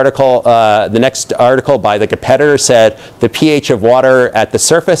next article by the competitor said the pH of water at the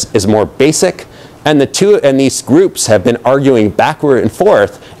surface is more basic. And these groups have been arguing backward and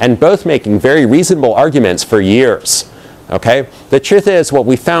forth, and both making very reasonable arguments for years. Okay? The truth is, what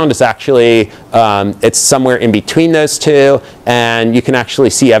we found is actually it's somewhere in between those 2, and you can actually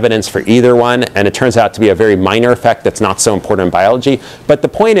see evidence for either one, and it turns out to be a very minor effect that's not so important in biology. But the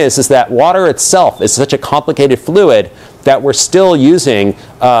point is that water itself is such a complicated fluid that we're still using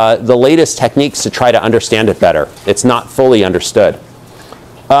the latest techniques to try to understand it better. It's not fully understood.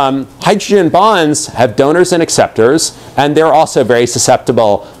 Hydrogen bonds have donors and acceptors, and they're also very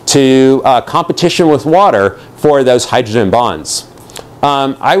susceptible to competition with water for those hydrogen bonds.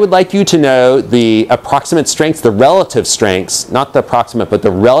 I would like you to know the approximate strengths, the relative strengths, not the approximate, but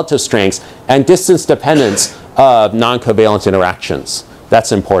the relative strengths and distance dependence of non-covalent interactions.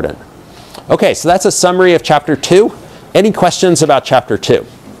 That's important. Okay, so that's a summary of Chapter 2. Any questions about Chapter 2?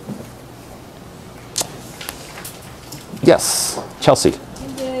 Yes, Chelsea.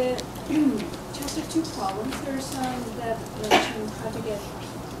 In the Chapter 2 problems, there's some that mention how to get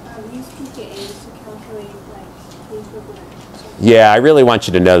use pKa to calculate the equivalent. Yeah, I really want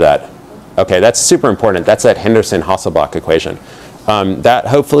you to know that. Okay, that's super important. That's that Henderson-Hasselbalch equation. That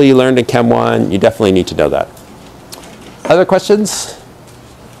hopefully you learned in Chem 1. You definitely need to know that. Other questions?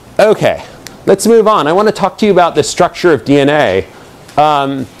 Okay, let's move on. I want to talk to you about the structure of DNA.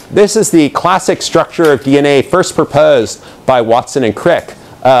 This is the classic structure of DNA first proposed by Watson and Crick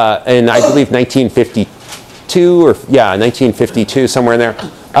in, I believe, 1952, or yeah, 1952, somewhere in there.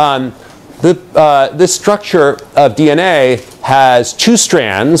 This structure of DNA has 2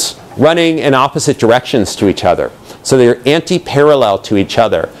 strands running in opposite directions to each other. So they're anti-parallel to each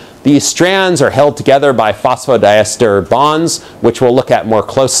other. These strands are held together by phosphodiester bonds, which we'll look at more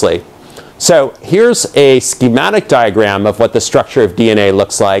closely. So here's a schematic diagram of what the structure of DNA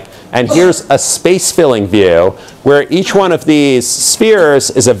looks like. And here's a space-filling view where each one of these spheres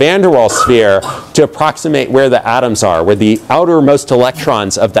is a van der Waals sphere to approximate where the atoms are, where the outermost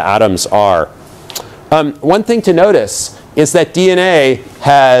electrons of the atoms are. One thing to notice is that DNA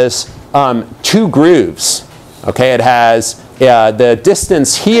has 2 grooves. Okay, it has the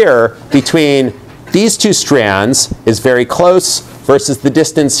distance here between these 2 strands is very close versus the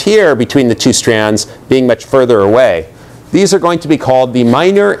distance here between the 2 strands being much further away. these are going to be called the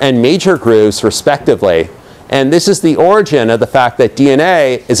minor and major grooves, respectively. And this is the origin of the fact that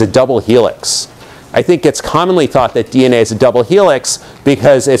DNA is a double helix. I think it's commonly thought that DNA is a double helix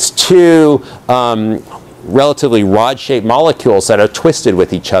because it's two relatively rod-shaped molecules that are twisted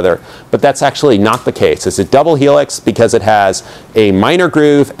with each other. But that's actually not the case. It's a double helix because it has a minor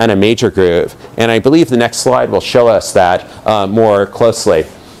groove and a major groove. And I believe the next slide will show us that more closely.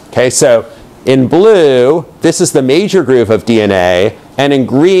 Okay, so in blue, this is the major groove of DNA. And in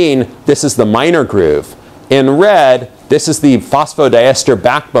green, this is the minor groove. In red, this is the phosphodiester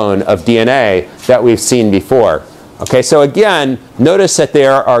backbone of DNA that we've seen before. Okay, so again, notice that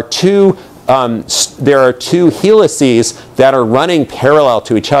there are two helices that are running parallel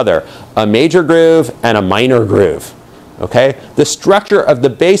to each other, a major groove and a minor groove. Okay, the structure of the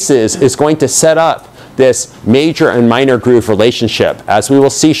bases is going to set up this major and minor groove relationship. As we will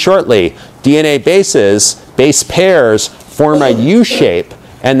see shortly, DNA bases, base pairs, form a U shape,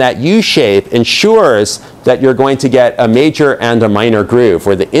 and that U shape ensures that you're going to get a major and a minor groove,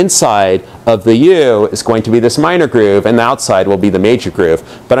 where the inside of the U is going to be this minor groove, and the outside will be the major groove.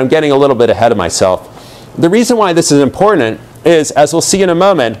 But I'm getting a little bit ahead of myself. The reason why this is important is, as we'll see in a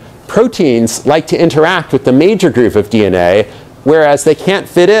moment, proteins like to interact with the major groove of DNA, whereas they can't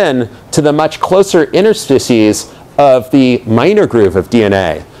fit in to the much closer interstices of the minor groove of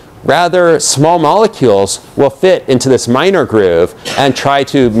DNA. Rather, small molecules will fit into this minor groove and try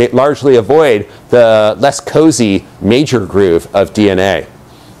to largely avoid the less cozy major groove of DNA.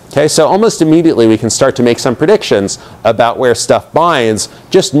 Okay, so almost immediately we can start to make some predictions about where stuff binds,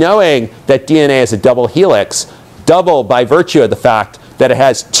 just knowing that DNA is a double helix, double by virtue of the fact that it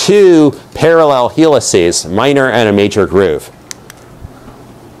has two parallel helices, minor and a major groove.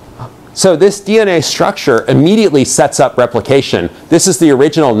 So this DNA structure immediately sets up replication. This is the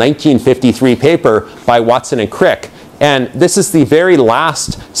original 1953 paper by Watson and Crick. And this is the very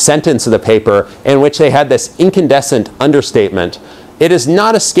last sentence of the paper in which they had this incandescent understatement. It has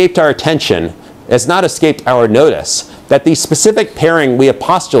not escaped our attention, has not escaped our notice, that the specific pairing we have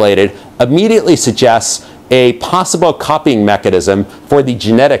postulated immediately suggests a possible copying mechanism for the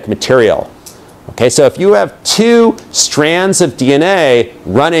genetic material. Okay, so if you have two strands of DNA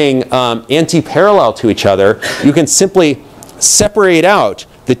running anti-parallel to each other, you can simply separate out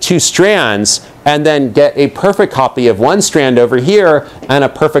the two strands and then get a perfect copy of one strand over here and a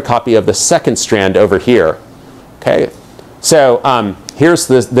perfect copy of the second strand over here. Okay, so here's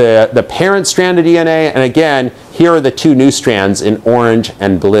the parent strand of DNA, and again, here are the two new strands in orange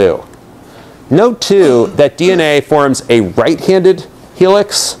and blue. Note too that DNA forms a right-handed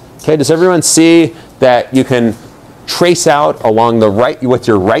helix. Okay, does everyone see that you can trace out along the right, with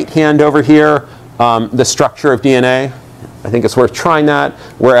your right hand over here, the structure of DNA? I think it's worth trying that.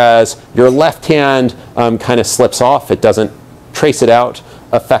 Whereas your left hand kind of slips off. It doesn't trace it out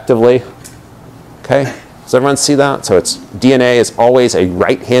effectively. Okay, does everyone see that? So it's DNA is always a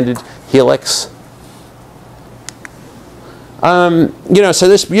right-handed helix. So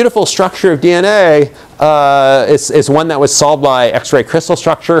this beautiful structure of DNA is one that was solved by X-ray crystal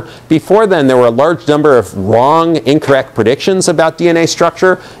structure. Before then, there were a large number of wrong, incorrect predictions about DNA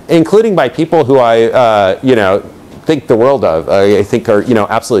structure, including by people who I, think the world of. I think are,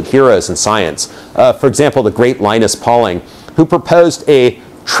 absolute heroes in science. For example, the great Linus Pauling, who proposed a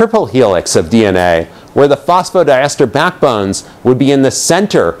triple helix of DNA, where the phosphodiester backbones would be in the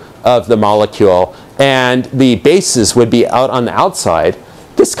center of the molecule, and the bases would be out on the outside.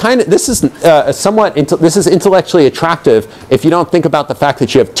 This is intellectually attractive if you don't think about the fact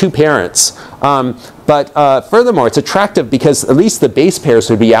that you have two parents. But furthermore, it's attractive because at least the base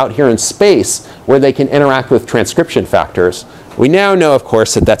pairs would be out here in space where they can interact with transcription factors. We now know, of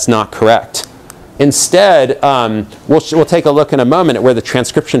course, that that's not correct. Instead, we'll take a look in a moment at where the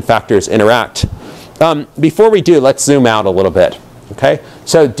transcription factors interact. Before we do, let's zoom out a little bit. Okay,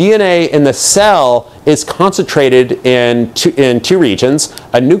 so DNA in the cell is concentrated in two regions,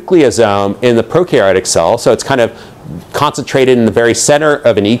 a nucleosome in the prokaryotic cell, so it's kind of concentrated in the very center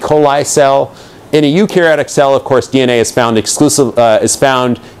of an E. coli cell. In a eukaryotic cell, of course, DNA is found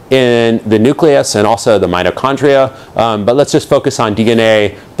in the nucleus and also the mitochondria, but let's just focus on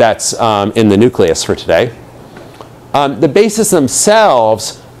DNA that's in the nucleus for today. The bases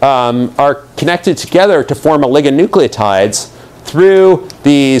themselves are connected together to form oligonucleotides through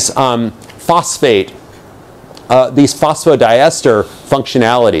these phosphodiester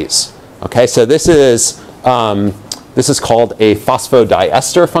functionalities. Okay, so this is called a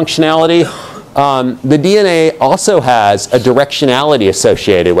phosphodiester functionality. The DNA also has a directionality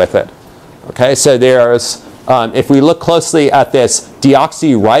associated with it. Okay, so there's if we look closely at this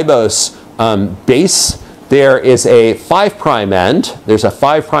deoxyribose base there is a 5' end. There's a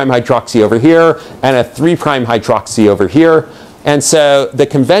 5' hydroxy over here and a 3' hydroxy over here. And so the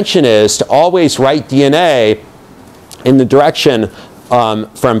convention is to always write DNA in the direction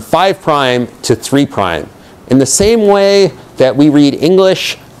from 5' to 3'. In the same way that we read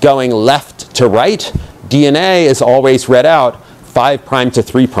English going left to right, DNA is always read out 5' to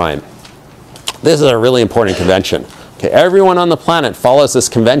 3'. This is a really important convention. Okay, everyone on the planet follows this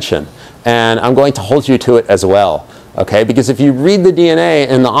convention, and I'm going to hold you to it as well. Okay, because if you read the DNA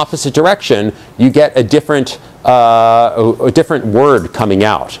in the opposite direction, you get a different word coming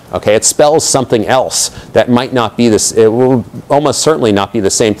out. Okay, it spells something else that might not be this. It will almost certainly not be the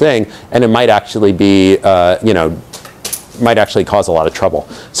same thing, and it might actually be, might actually cause a lot of trouble.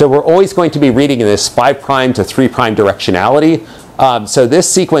 So we're always going to be reading in this 5' to 3' directionality. So this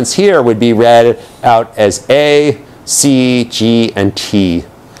sequence here would be read out as A, C, G, and T.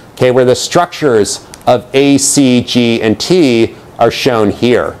 Okay, where the structures of A, C, G, and T are shown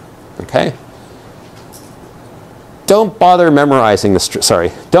here. Okay. Don't bother memorizing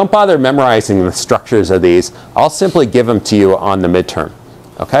the don't bother memorizing the structures of these. I'll simply give them to you on the midterm.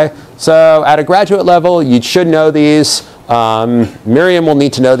 Okay. So at a graduate level, you should know these. Miriam will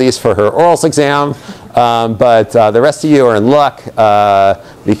need to know these for her orals exam, but the rest of you are in luck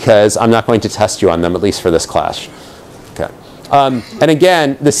because I'm not going to test you on them, at least for this class. Okay. And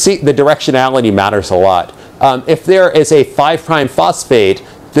again, the directionality matters a lot. If there is a 5' phosphate,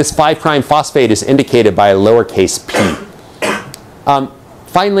 this 5' phosphate is indicated by a lowercase p.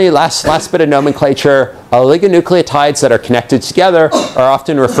 Finally, last bit of nomenclature, oligonucleotides that are connected together are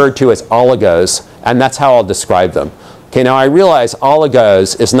often referred to as oligos, and that's how I'll describe them. Okay, now I realize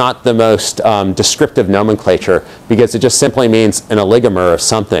oligos is not the most descriptive nomenclature because it just simply means an oligomer of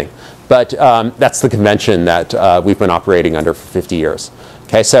something. But that's the convention that we've been operating under for 50 years.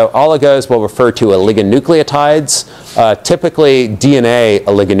 Okay, so oligos will refer to oligonucleotides, typically DNA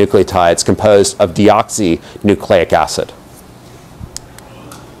oligonucleotides composed of deoxynucleic acid.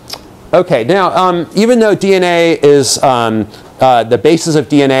 Okay, now even though DNA is, the bases of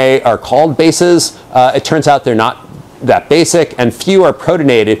DNA are called bases, it turns out they're not that basic, and few are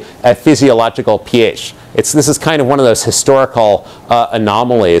protonated at physiological pH. This is kind of one of those historical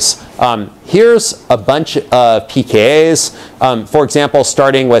anomalies. Here's a bunch of pKa's. For example,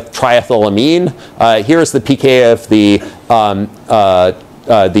 starting with triethylamine. Here's the pK of the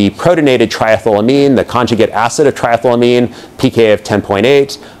protonated triethylamine, the conjugate acid of triethylamine, pK of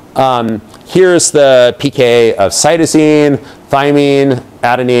 10.8. Here's the pK of cytosine, thymine,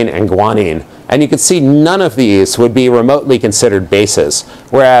 adenine, and guanine. And you can see none of these would be remotely considered bases.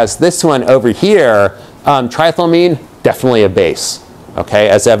 Whereas this one over here, triethylamine, definitely a base. Okay,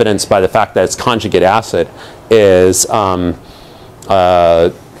 as evidenced by the fact that its conjugate acid is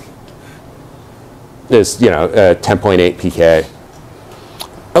 10.8 pK.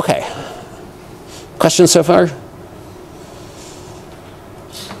 Okay. Questions so far?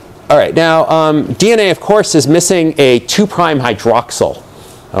 All right, now DNA, of course, is missing a 2' hydroxyl.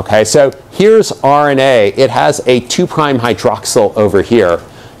 Okay, so here's RNA. It has a 2' hydroxyl over here.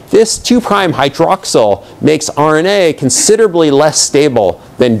 This 2' hydroxyl makes RNA considerably less stable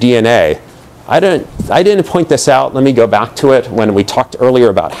than DNA. I didn't point this out. Let me go back to it when we talked earlier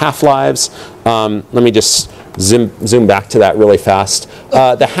about half-lives. Let me just zoom back to that really fast.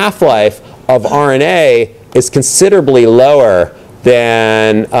 The half-life of RNA is considerably lower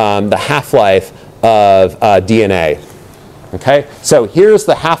than the half-life of DNA. Okay, so here's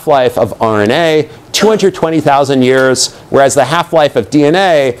the half-life of RNA, 220,000 years, whereas the half-life of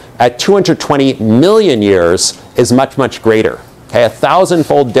DNA at 220 million years is much, much greater. Okay,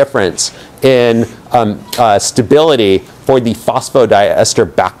 1,000-fold difference in stability for the phosphodiester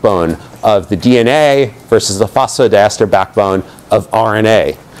backbone of the DNA versus the phosphodiester backbone of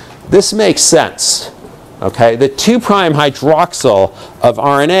RNA. This makes sense. Okay, the 2' hydroxyl of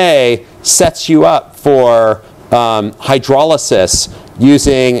RNA sets you up for hydrolysis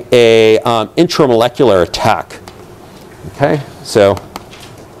using a intramolecular attack. Okay, so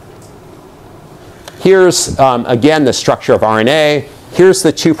here's again the structure of RNA. Here's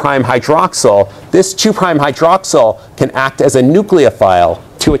the 2' hydroxyl. This 2' hydroxyl can act as a nucleophile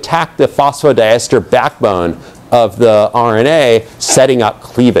to attack the phosphodiester backbone of the RNA, setting up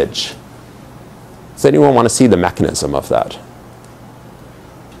cleavage. Does anyone want to see the mechanism of that?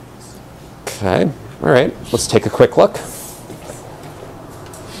 Okay. All right, let's take a quick look.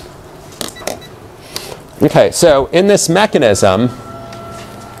 Okay, so in this mechanism,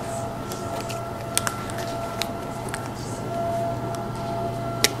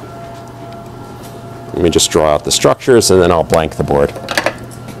 let me just draw out the structures and then I'll blank the board.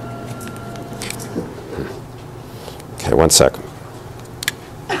 Okay, one sec.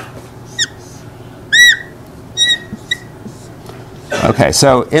 Okay,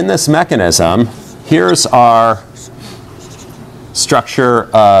 so in this mechanism, here's our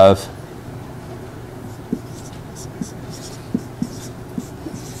structure of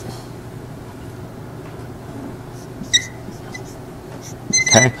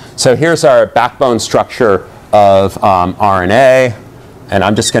okay, so here's our backbone structure of RNA, and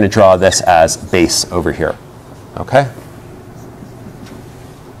I'm just going to draw this as base over here. Okay?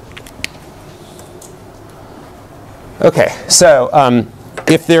 Okay, so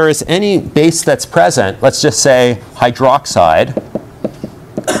if there is any base that's present, let's just say hydroxide,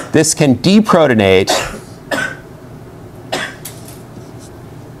 this can deprotonate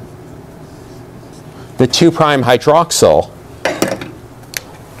the 2' hydroxyl,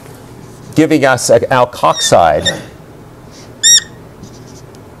 giving us an alkoxide.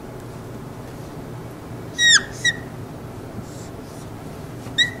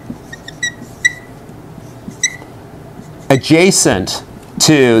 Adjacent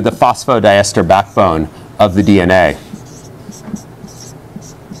to the phosphodiester backbone of the DNA.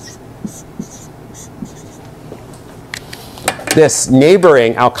 This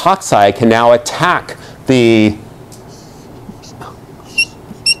neighboring alkoxide can now attack the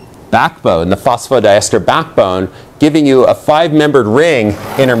backbone, the phosphodiester backbone, giving you a 5-membered ring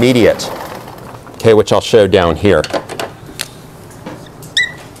intermediate, okay, which I'll show down here.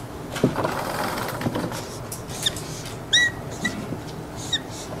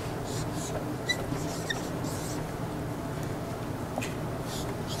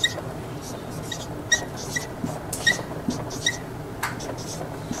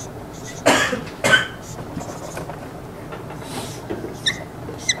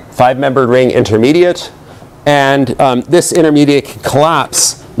 Five-membered ring intermediate, and this intermediate can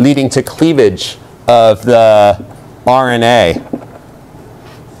collapse, leading to cleavage of the RNA.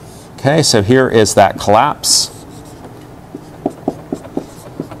 Okay, so here is that collapse.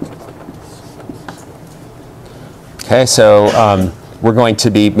 Okay, so we're going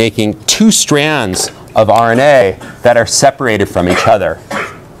to be making 2 strands of RNA that are separated from each other.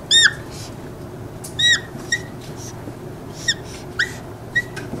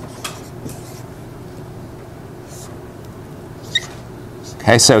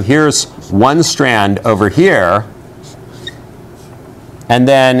 Okay, so here's one strand over here, and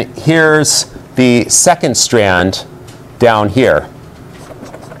then here's the second strand down here.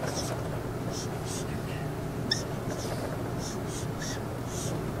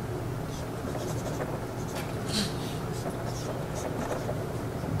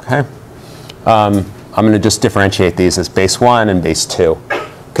 Okay, I'm going to just differentiate these as base 1 and base 2.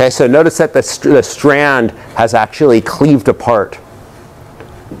 Okay, so notice that the strand has actually cleaved apart.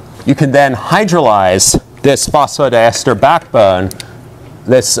 You can then hydrolyze this phosphodiester backbone,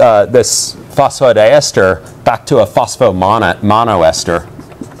 this phosphodiester, back to a phosphomonoester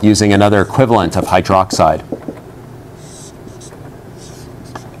using another equivalent of hydroxide.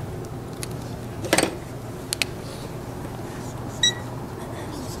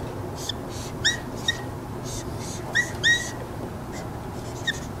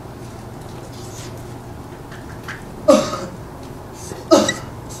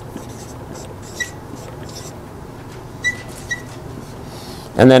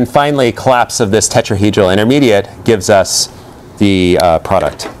 And then finally, collapse of this tetrahedral intermediate gives us the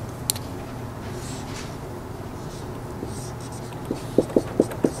product.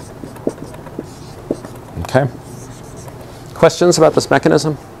 Okay. Questions about this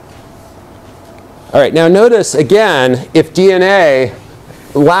mechanism? All right, now notice again, if DNA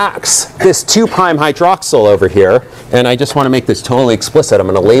lacks this 2' hydroxyl over here, and I just want to make this totally explicit, I'm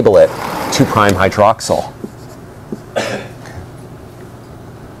going to label it 2' hydroxyl.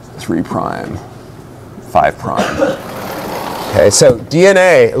 3', 5'. Okay, so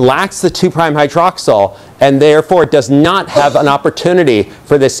DNA lacks the 2' hydroxyl and therefore does not have an opportunity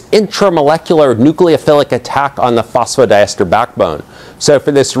for this intramolecular nucleophilic attack on the phosphodiester backbone. So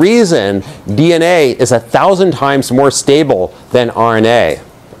for this reason, DNA is 1,000 times more stable than RNA,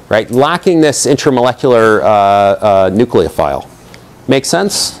 right? Lacking this intramolecular nucleophile. Make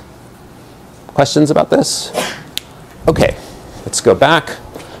sense? Questions about this? Okay, let's go back.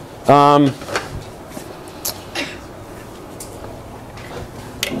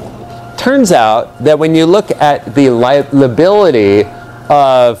 Turns out that when you look at the liability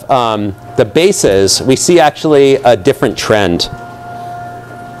of the bases, we see actually a different trend.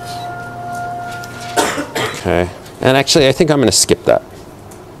 Okay, and actually I think I'm going to skip that.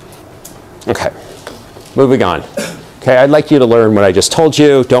 Okay, moving on. Okay, I'd like you to learn what I just told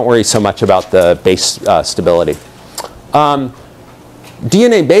you. Don't worry so much about the base stability.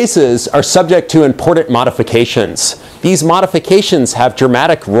 DNA bases are subject to important modifications. These modifications have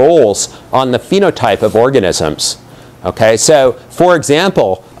dramatic roles on the phenotype of organisms. Okay, so for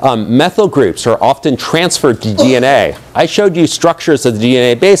example, methyl groups are often transferred to DNA. I showed you structures of the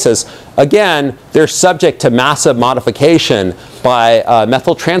DNA bases. Again, they're subject to massive modification by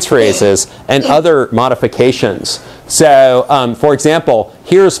methyltransferases and other modifications. So, for example,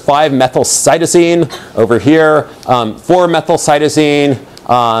 here's 5-methylcytosine over here, 4-methylcytosine,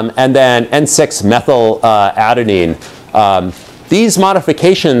 and then N6-methyladenine. These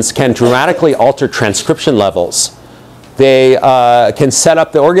modifications can dramatically alter transcription levels. They can set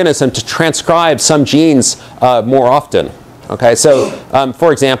up the organism to transcribe some genes more often. Okay, so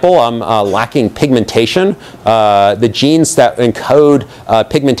for example, I'm lacking pigmentation. The genes that encode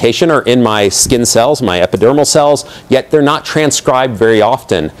pigmentation are in my skin cells, my epidermal cells, yet they're not transcribed very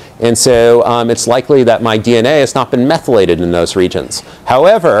often. And so it's likely that my DNA has not been methylated in those regions.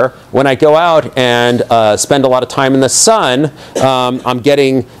 However, when I go out and spend a lot of time in the sun, I'm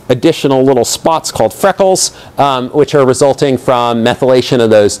getting additional little spots called freckles, which are resulting from methylation of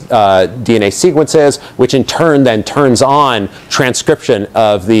those DNA sequences, which in turn then turns on transcription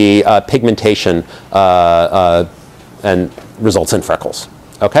of the pigmentation and results in freckles.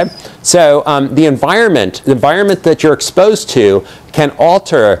 Okay, so the environment that you're exposed to can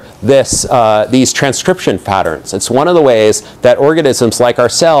alter these transcription patterns. It's one of the ways that organisms like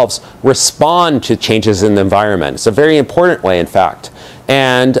ourselves respond to changes in the environment. It's a very important way, in fact.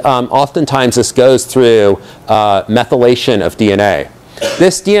 And oftentimes this goes through methylation of DNA.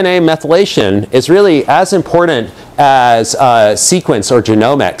 This DNA methylation is really as important as sequence or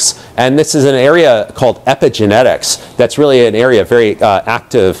genomics. And this is an area called epigenetics. That's really an area of very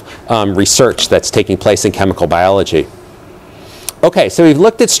active research that's taking place in chemical biology. Okay, so we've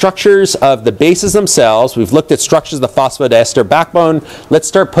looked at structures of the bases themselves. We've looked at structures of the phosphodiester backbone. Let's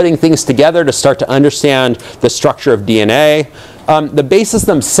start putting things together to start to understand the structure of DNA. The bases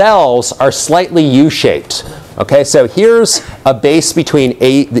themselves are slightly U-shaped. Okay, so here's a base between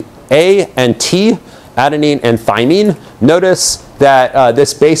A and T, adenine and thymine. Notice that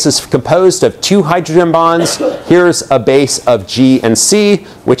this base is composed of 2 hydrogen bonds. Here's a base of G and C,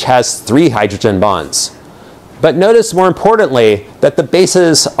 which has 3 hydrogen bonds. But notice, more importantly, that the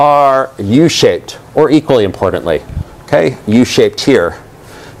bases are U-shaped, or equally importantly, okay, U-shaped here.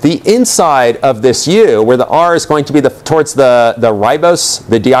 The inside of this U, where the R is going to be towards the ribose,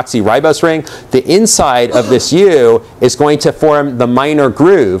 the deoxyribose ring, the inside of this U is going to form the minor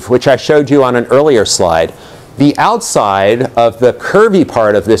groove, which I showed you on an earlier slide. The outside of the curvy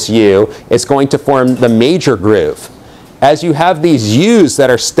part of this U is going to form the major groove. As you have these U's that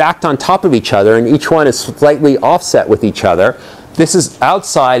are stacked on top of each other, and each one is slightly offset with each other,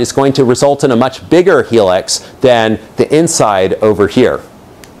 outside is going to result in a much bigger helix than the inside over here.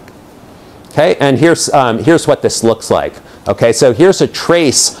 Okay, and here's what this looks like. Okay, so here's a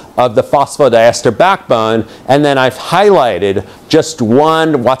trace of the phosphodiester backbone, and then I've highlighted just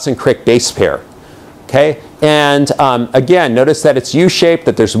one Watson-Crick base pair. Okay, and again, notice that it's U-shaped,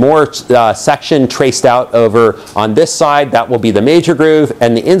 that there's more section traced out over on this side. That will be the major groove,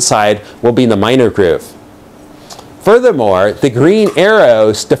 and the inside will be the minor groove. Furthermore, the green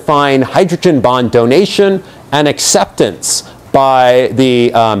arrows define hydrogen bond donation and acceptance by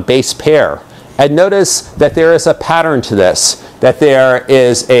the base pair. And notice that there is a pattern to this, that there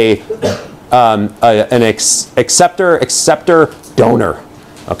is an acceptor, donor.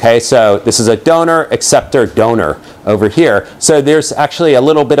 Okay, so this is a donor, acceptor, donor over here. So there's actually a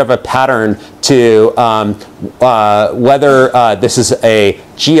little bit of a pattern to whether this is a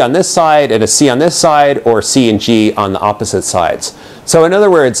G on this side and a C on this side, or C and G on the opposite sides. So in other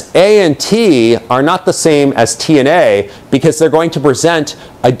words, A and T are not the same as T and A, because they're going to present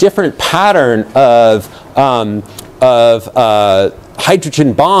a different pattern of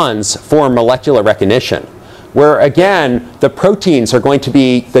hydrogen bonds for molecular recognition. Where again, the proteins are going to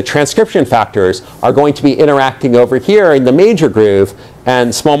be, the transcription factors are going to be interacting over here in the major groove,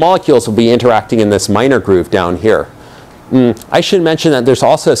 and small molecules will be interacting in this minor groove down here. I should mention that there's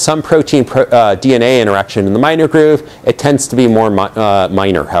also some protein DNA interaction in the minor groove. It tends to be more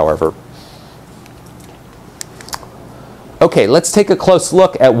minor, however. Okay, let's take a close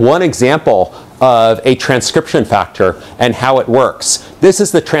look at one example of a transcription factor and how it works. This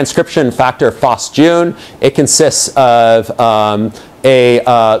is the transcription factor phosgene. It consists of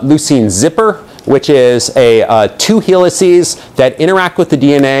a leucine zipper, which is 2 helices that interact with the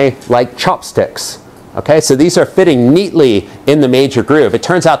DNA like chopsticks. Okay, so these are fitting neatly in the major groove. It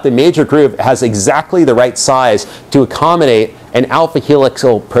turns out the major groove has exactly the right size to accommodate an alpha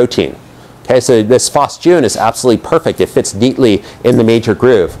helical protein. Okay, so this phosgene is absolutely perfect. It fits neatly in the major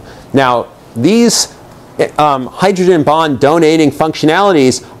groove. Now, these hydrogen bond donating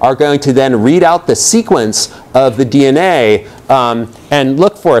functionalities are going to then read out the sequence of the DNA and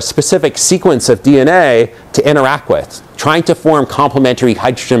look for a specific sequence of DNA to interact with, trying to form complementary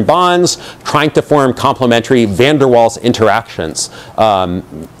hydrogen bonds, trying to form complementary van der Waals interactions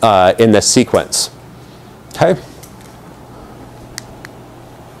in this sequence. Okay.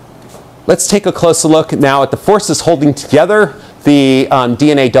 Let's take a closer look now at the forces holding together the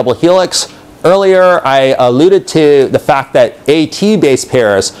DNA double helix. Earlier, I alluded to the fact that AT base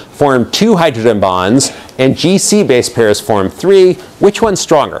pairs form 2 hydrogen bonds and GC base pairs form 3. Which one's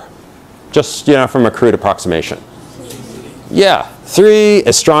stronger? Just, from a crude approximation. Yeah, 3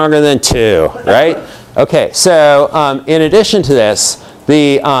 is stronger than 2, right? Okay, so in addition to this,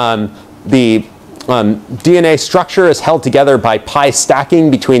 the DNA structure is held together by pi stacking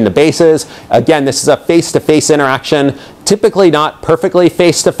between the bases. Again, this is a face-to-face interaction, typically not perfectly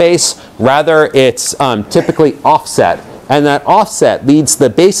face-to-face. Rather, it's typically offset. And that offset leads the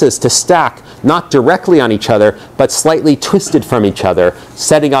bases to stack not directly on each other, but slightly twisted from each other,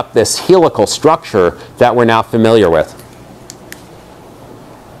 setting up this helical structure that we're now familiar with.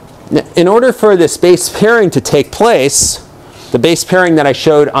 In order for this base pairing to take place, the base pairing that I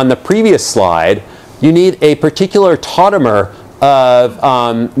showed on the previous slide, you need a particular tautomer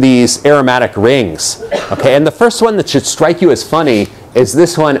of these aromatic rings. Okay, and the first one that should strike you as funny is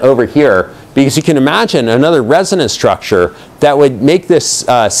this one over here, because you can imagine another resonance structure that would make this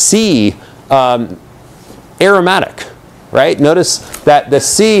C aromatic, right? Notice that the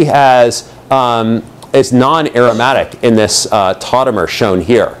C is non-aromatic in this tautomer shown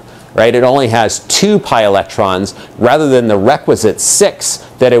here. Right? It only has 2 pi electrons rather than the requisite 6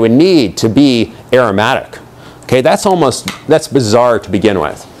 that it would need to be aromatic. Okay, that's bizarre to begin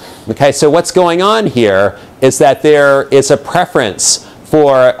with. Okay, so what's going on here is that there is a preference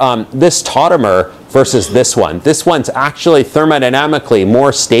for this tautomer versus this one. This one's actually thermodynamically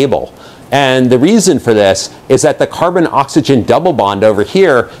more stable. And the reason for this is that the carbon-oxygen double bond over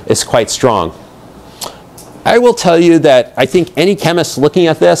here is quite strong. I will tell you that I think any chemist looking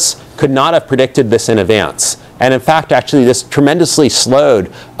at this could not have predicted this in advance. And in fact, actually, this tremendously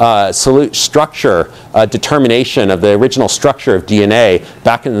slowed structure determination of the original structure of DNA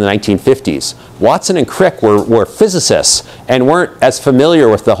back in the 1950s. Watson and Crick were physicists and weren't as familiar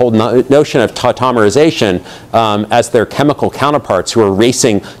with the whole notion of tautomerization as their chemical counterparts who were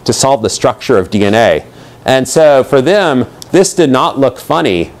racing to solve the structure of DNA. And so for them, this did not look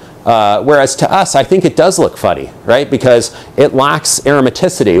funny. Whereas to us, I think it does look funny, right? Because it lacks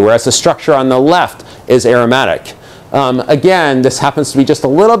aromaticity, whereas the structure on the left is aromatic. Again, this happens to be just a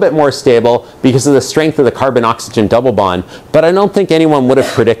little bit more stable because of the strength of the carbon-oxygen double bond, but I don't think anyone would have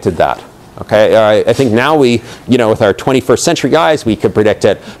predicted that. Okay, I think now we, with our 21st century eyes, we could predict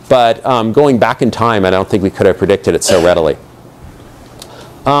it, but going back in time, I don't think we could have predicted it so readily.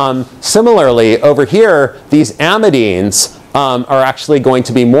 Similarly, over here, these amidines are actually going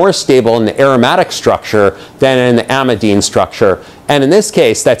to be more stable in the aromatic structure than in the amidine structure. And in this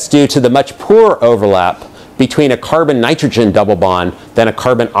case, that's due to the much poorer overlap between a carbon-nitrogen double bond than a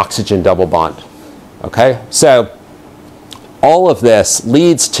carbon-oxygen double bond. Okay, so all of this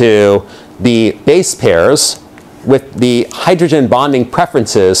leads to the base pairs with the hydrogen bonding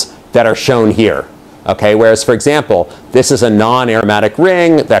preferences that are shown here. Okay, whereas, for example, this is a non-aromatic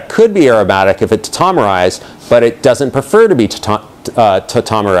ring that could be aromatic if it's tautomerized, but it doesn't prefer to be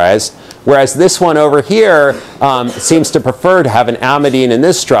tautomerized. Whereas this one over here seems to prefer to have an amidine in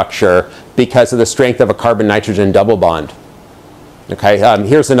this structure because of the strength of a carbon-nitrogen double bond. Okay,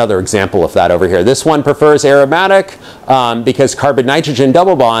 here's another example of that over here. This one prefers aromatic because carbon-nitrogen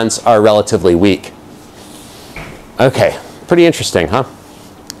double bonds are relatively weak. Okay, pretty interesting, huh?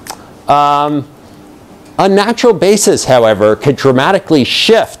 Unnatural bases, however, could dramatically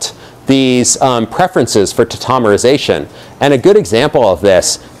shift these preferences for tautomerization. And a good example of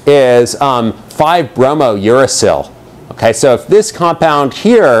this is 5-bromo-uracil. Okay, so if this compound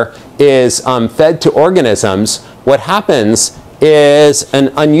here is fed to organisms, what happens is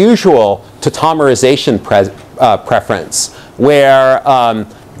an unusual tautomerization preference, where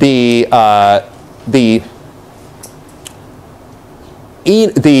the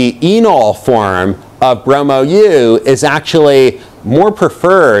enol form of bromo-U is actually more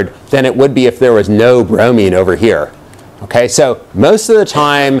preferred than it would be if there was no bromine over here. Okay, so most of the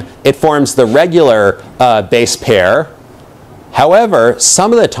time it forms the regular base pair. However,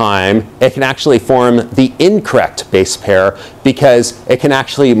 some of the time it can actually form the incorrect base pair because it can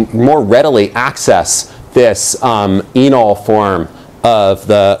actually more readily access this enol form of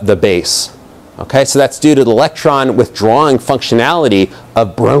the base. Okay, so that's due to the electron withdrawing functionality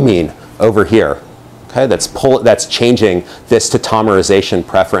of bromine over here. Okay, that's changing this tautomerization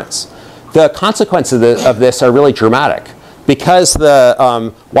preference. The consequences of this are really dramatic. Because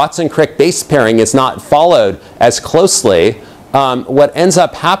the Watson-Crick base pairing is not followed as closely, what ends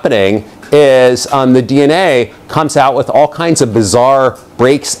up happening is the DNA comes out with all kinds of bizarre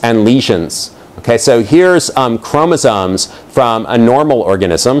breaks and lesions. Okay, so here's chromosomes from a normal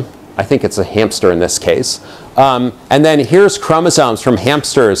organism. I think it's a hamster in this case. And then here's chromosomes from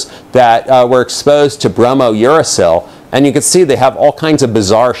hamsters that were exposed to bromouracil. And you can see they have all kinds of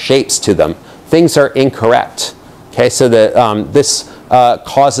bizarre shapes to them. Things are incorrect. Okay, so this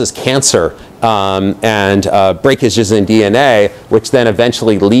causes cancer and breakages in DNA, which then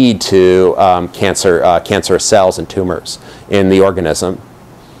eventually lead to cancerous cells and tumors in the organism.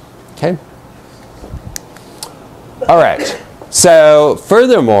 Okay. All right. So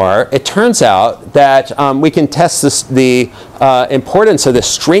furthermore, it turns out that we can test the importance of the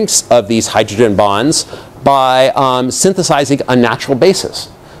strengths of these hydrogen bonds by synthesizing unnatural bases.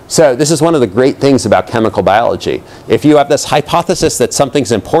 So this is one of the great things about chemical biology. If you have this hypothesis that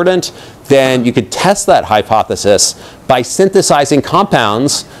something's important, then you could test that hypothesis by synthesizing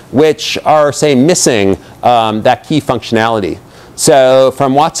compounds which are, say, missing that key functionality. So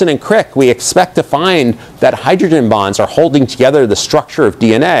from Watson and Crick, we expect to find that hydrogen bonds are holding together the structure of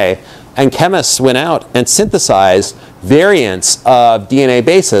DNA, and chemists went out and synthesized variants of DNA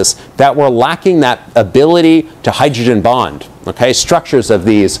bases that were lacking that ability to hydrogen bond. Okay, structures of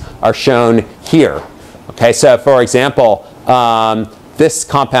these are shown here. Okay, so for example, this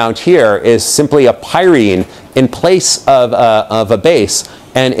compound here is simply a pyrene in place of a base,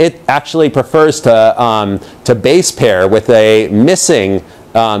 and it actually prefers to base pair with a missing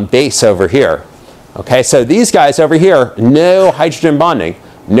base over here. Okay, so these guys over here, no hydrogen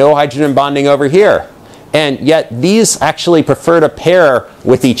bonding over here. And yet these actually prefer to pair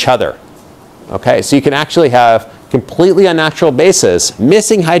with each other. Okay, so you can actually have completely unnatural bases,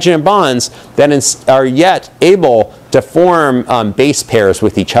 missing hydrogen bonds, that are yet able to form base pairs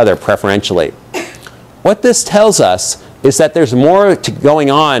with each other preferentially. What this tells us is that there's more going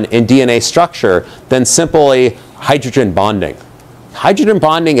on in DNA structure than simply hydrogen bonding. Hydrogen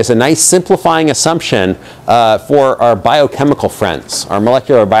bonding is a nice simplifying assumption for our biochemical friends, our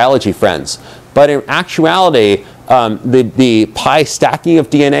molecular biology friends. But in actuality, the pi stacking of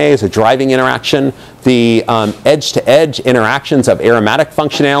DNA is a driving interaction. The edge-to-edge interactions of aromatic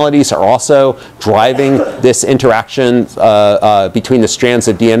functionalities are also driving this interaction between the strands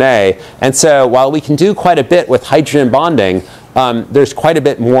of DNA. And so while we can do quite a bit with hydrogen bonding, there's quite a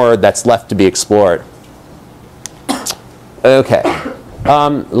bit more that's left to be explored. Okay.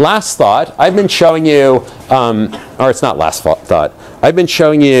 Last thought. I've been showing you, or it's not last thought. I've been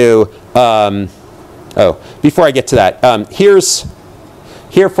showing you, before I get to that,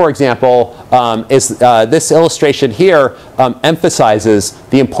 here, for example, is this illustration here emphasizes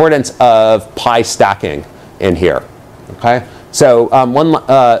the importance of pi stacking in here. Okay, so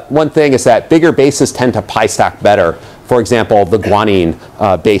one thing is that bigger bases tend to pi stack better. For example, the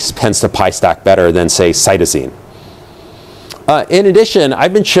guanine base tends to pi stack better than, say, cytosine. In addition,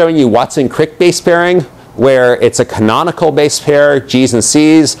 I've been showing you Watson-Crick base pairing, where it's a canonical base pair. G's and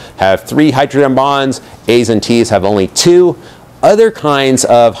C's have 3 hydrogen bonds. A's and T's have only 2. Other kinds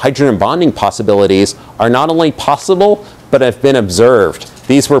of hydrogen bonding possibilities are not only possible, but have been observed.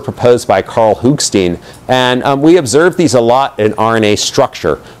 These were proposed by Carl Hoogstein, and we observe these a lot in RNA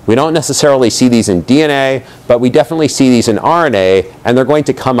structure. We don't necessarily see these in DNA, but we definitely see these in RNA, and they're going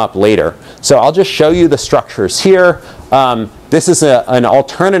to come up later. So I'll just show you the structures here. This is an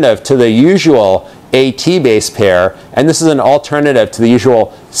alternative to the usual AT base pair, and this is an alternative to the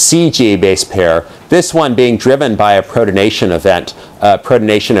usual CG base pair, this one being driven by a protonation event,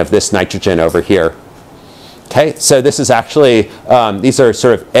 protonation of this nitrogen over here. Okay, so this is actually, these are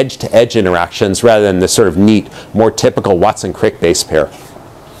sort of edge-to-edge interactions rather than the sort of neat, more typical Watson-Crick base pair.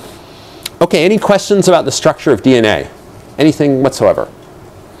 Okay, any questions about the structure of DNA? Anything whatsoever?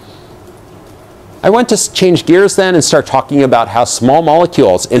 I want to change gears then and start talking about how small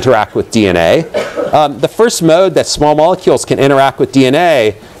molecules interact with DNA. The first mode that small molecules can interact with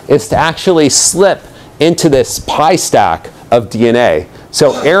DNA is to actually slip into this pi stack of DNA.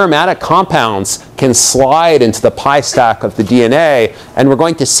 So aromatic compounds can slide into the pi stack of the DNA, and we're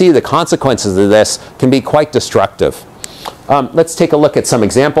going to see the consequences of this can be quite destructive. Let's take a look at some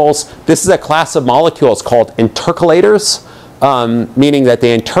examples. This is a class of molecules called intercalators. Meaning that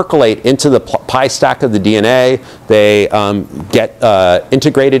they intercalate into the pi stack of the DNA. They get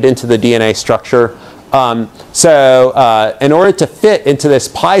integrated into the DNA structure. So in order to fit into this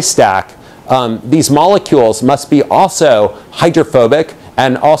pi stack, these molecules must be also hydrophobic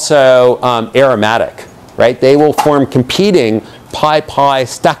and also aromatic, right? They will form competing pi-pi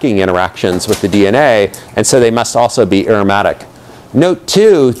stacking interactions with the DNA, and so they must also be aromatic. Note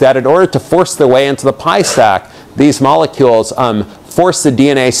too that in order to force their way into the pi stack, these molecules force the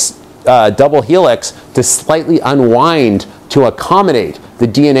DNA double helix to slightly unwind to accommodate the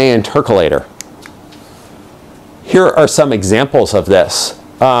DNA intercalator. Here are some examples of this.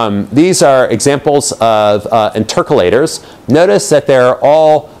 These are examples of intercalators. Notice that they're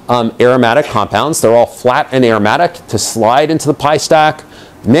all aromatic compounds. They're all flat and aromatic to slide into the pi stack.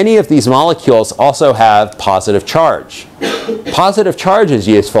 Many of these molecules also have positive charge. Positive charge is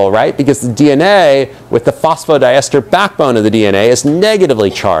useful, right? Because the DNA with the phosphodiester backbone of the DNA is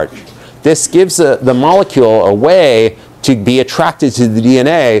negatively charged. This gives the molecule a way to be attracted to the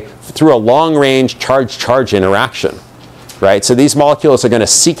DNA through a long-range charge-charge interaction, right? So these molecules are going to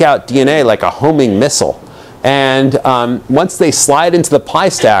seek out DNA like a homing missile. And once they slide into the pi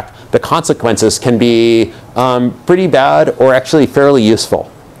stack, the consequences can be pretty bad or actually fairly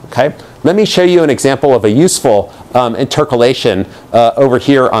useful. Okay? Let me show you an example of a useful intercalation over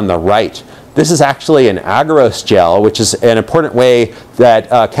here on the right. This is actually an agarose gel, which is an important way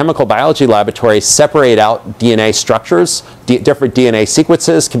that chemical biology laboratories separate out DNA structures. Different DNA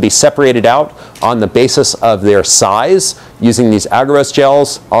sequences can be separated out on the basis of their size using these agarose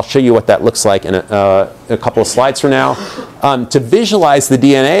gels. I'll show you what that looks like in a couple of slides from now. To visualize the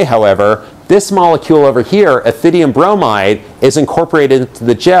DNA, however, this molecule over here, ethidium bromide, is incorporated into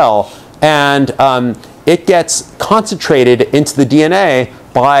the gel, and it gets concentrated into the DNA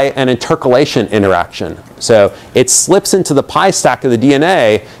by an intercalation interaction. So it slips into the pi stack of the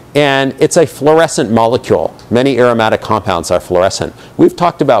DNA, and it's a fluorescent molecule. Many aromatic compounds are fluorescent. We've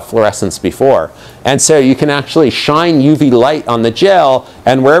talked about fluorescence before. And so you can actually shine UV light on the gel,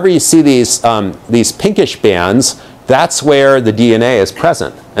 and wherever you see these pinkish bands, that's where the DNA is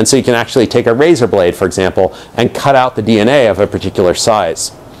present. And so you can actually take a razor blade, for example, and cut out the DNA of a particular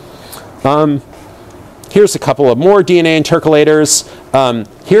size. Here's a couple of more DNA intercalators.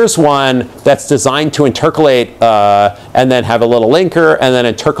 Here's one that's designed to intercalate and then have a little linker and then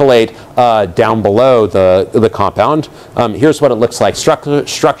intercalate down below the compound. Here's what it looks like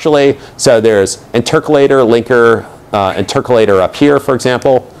structurally. So there's intercalator, linker, intercalator up here, for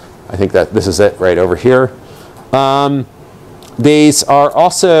example. I think that this is it right over here. These are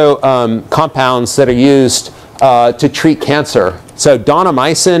also compounds that are used to treat cancer. So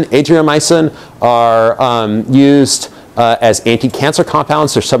donomycin, adriamycin are used as anti-cancer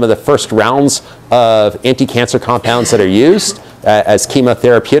compounds. They're some of the first rounds of anti-cancer compounds that are used as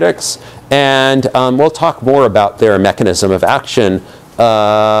chemotherapeutics. And we'll talk more about their mechanism of action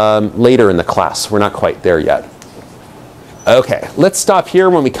later in the class. We're not quite there yet. Okay, let's stop here.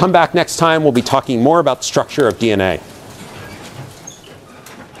 When we come back next time, we'll be talking more about the structure of DNA.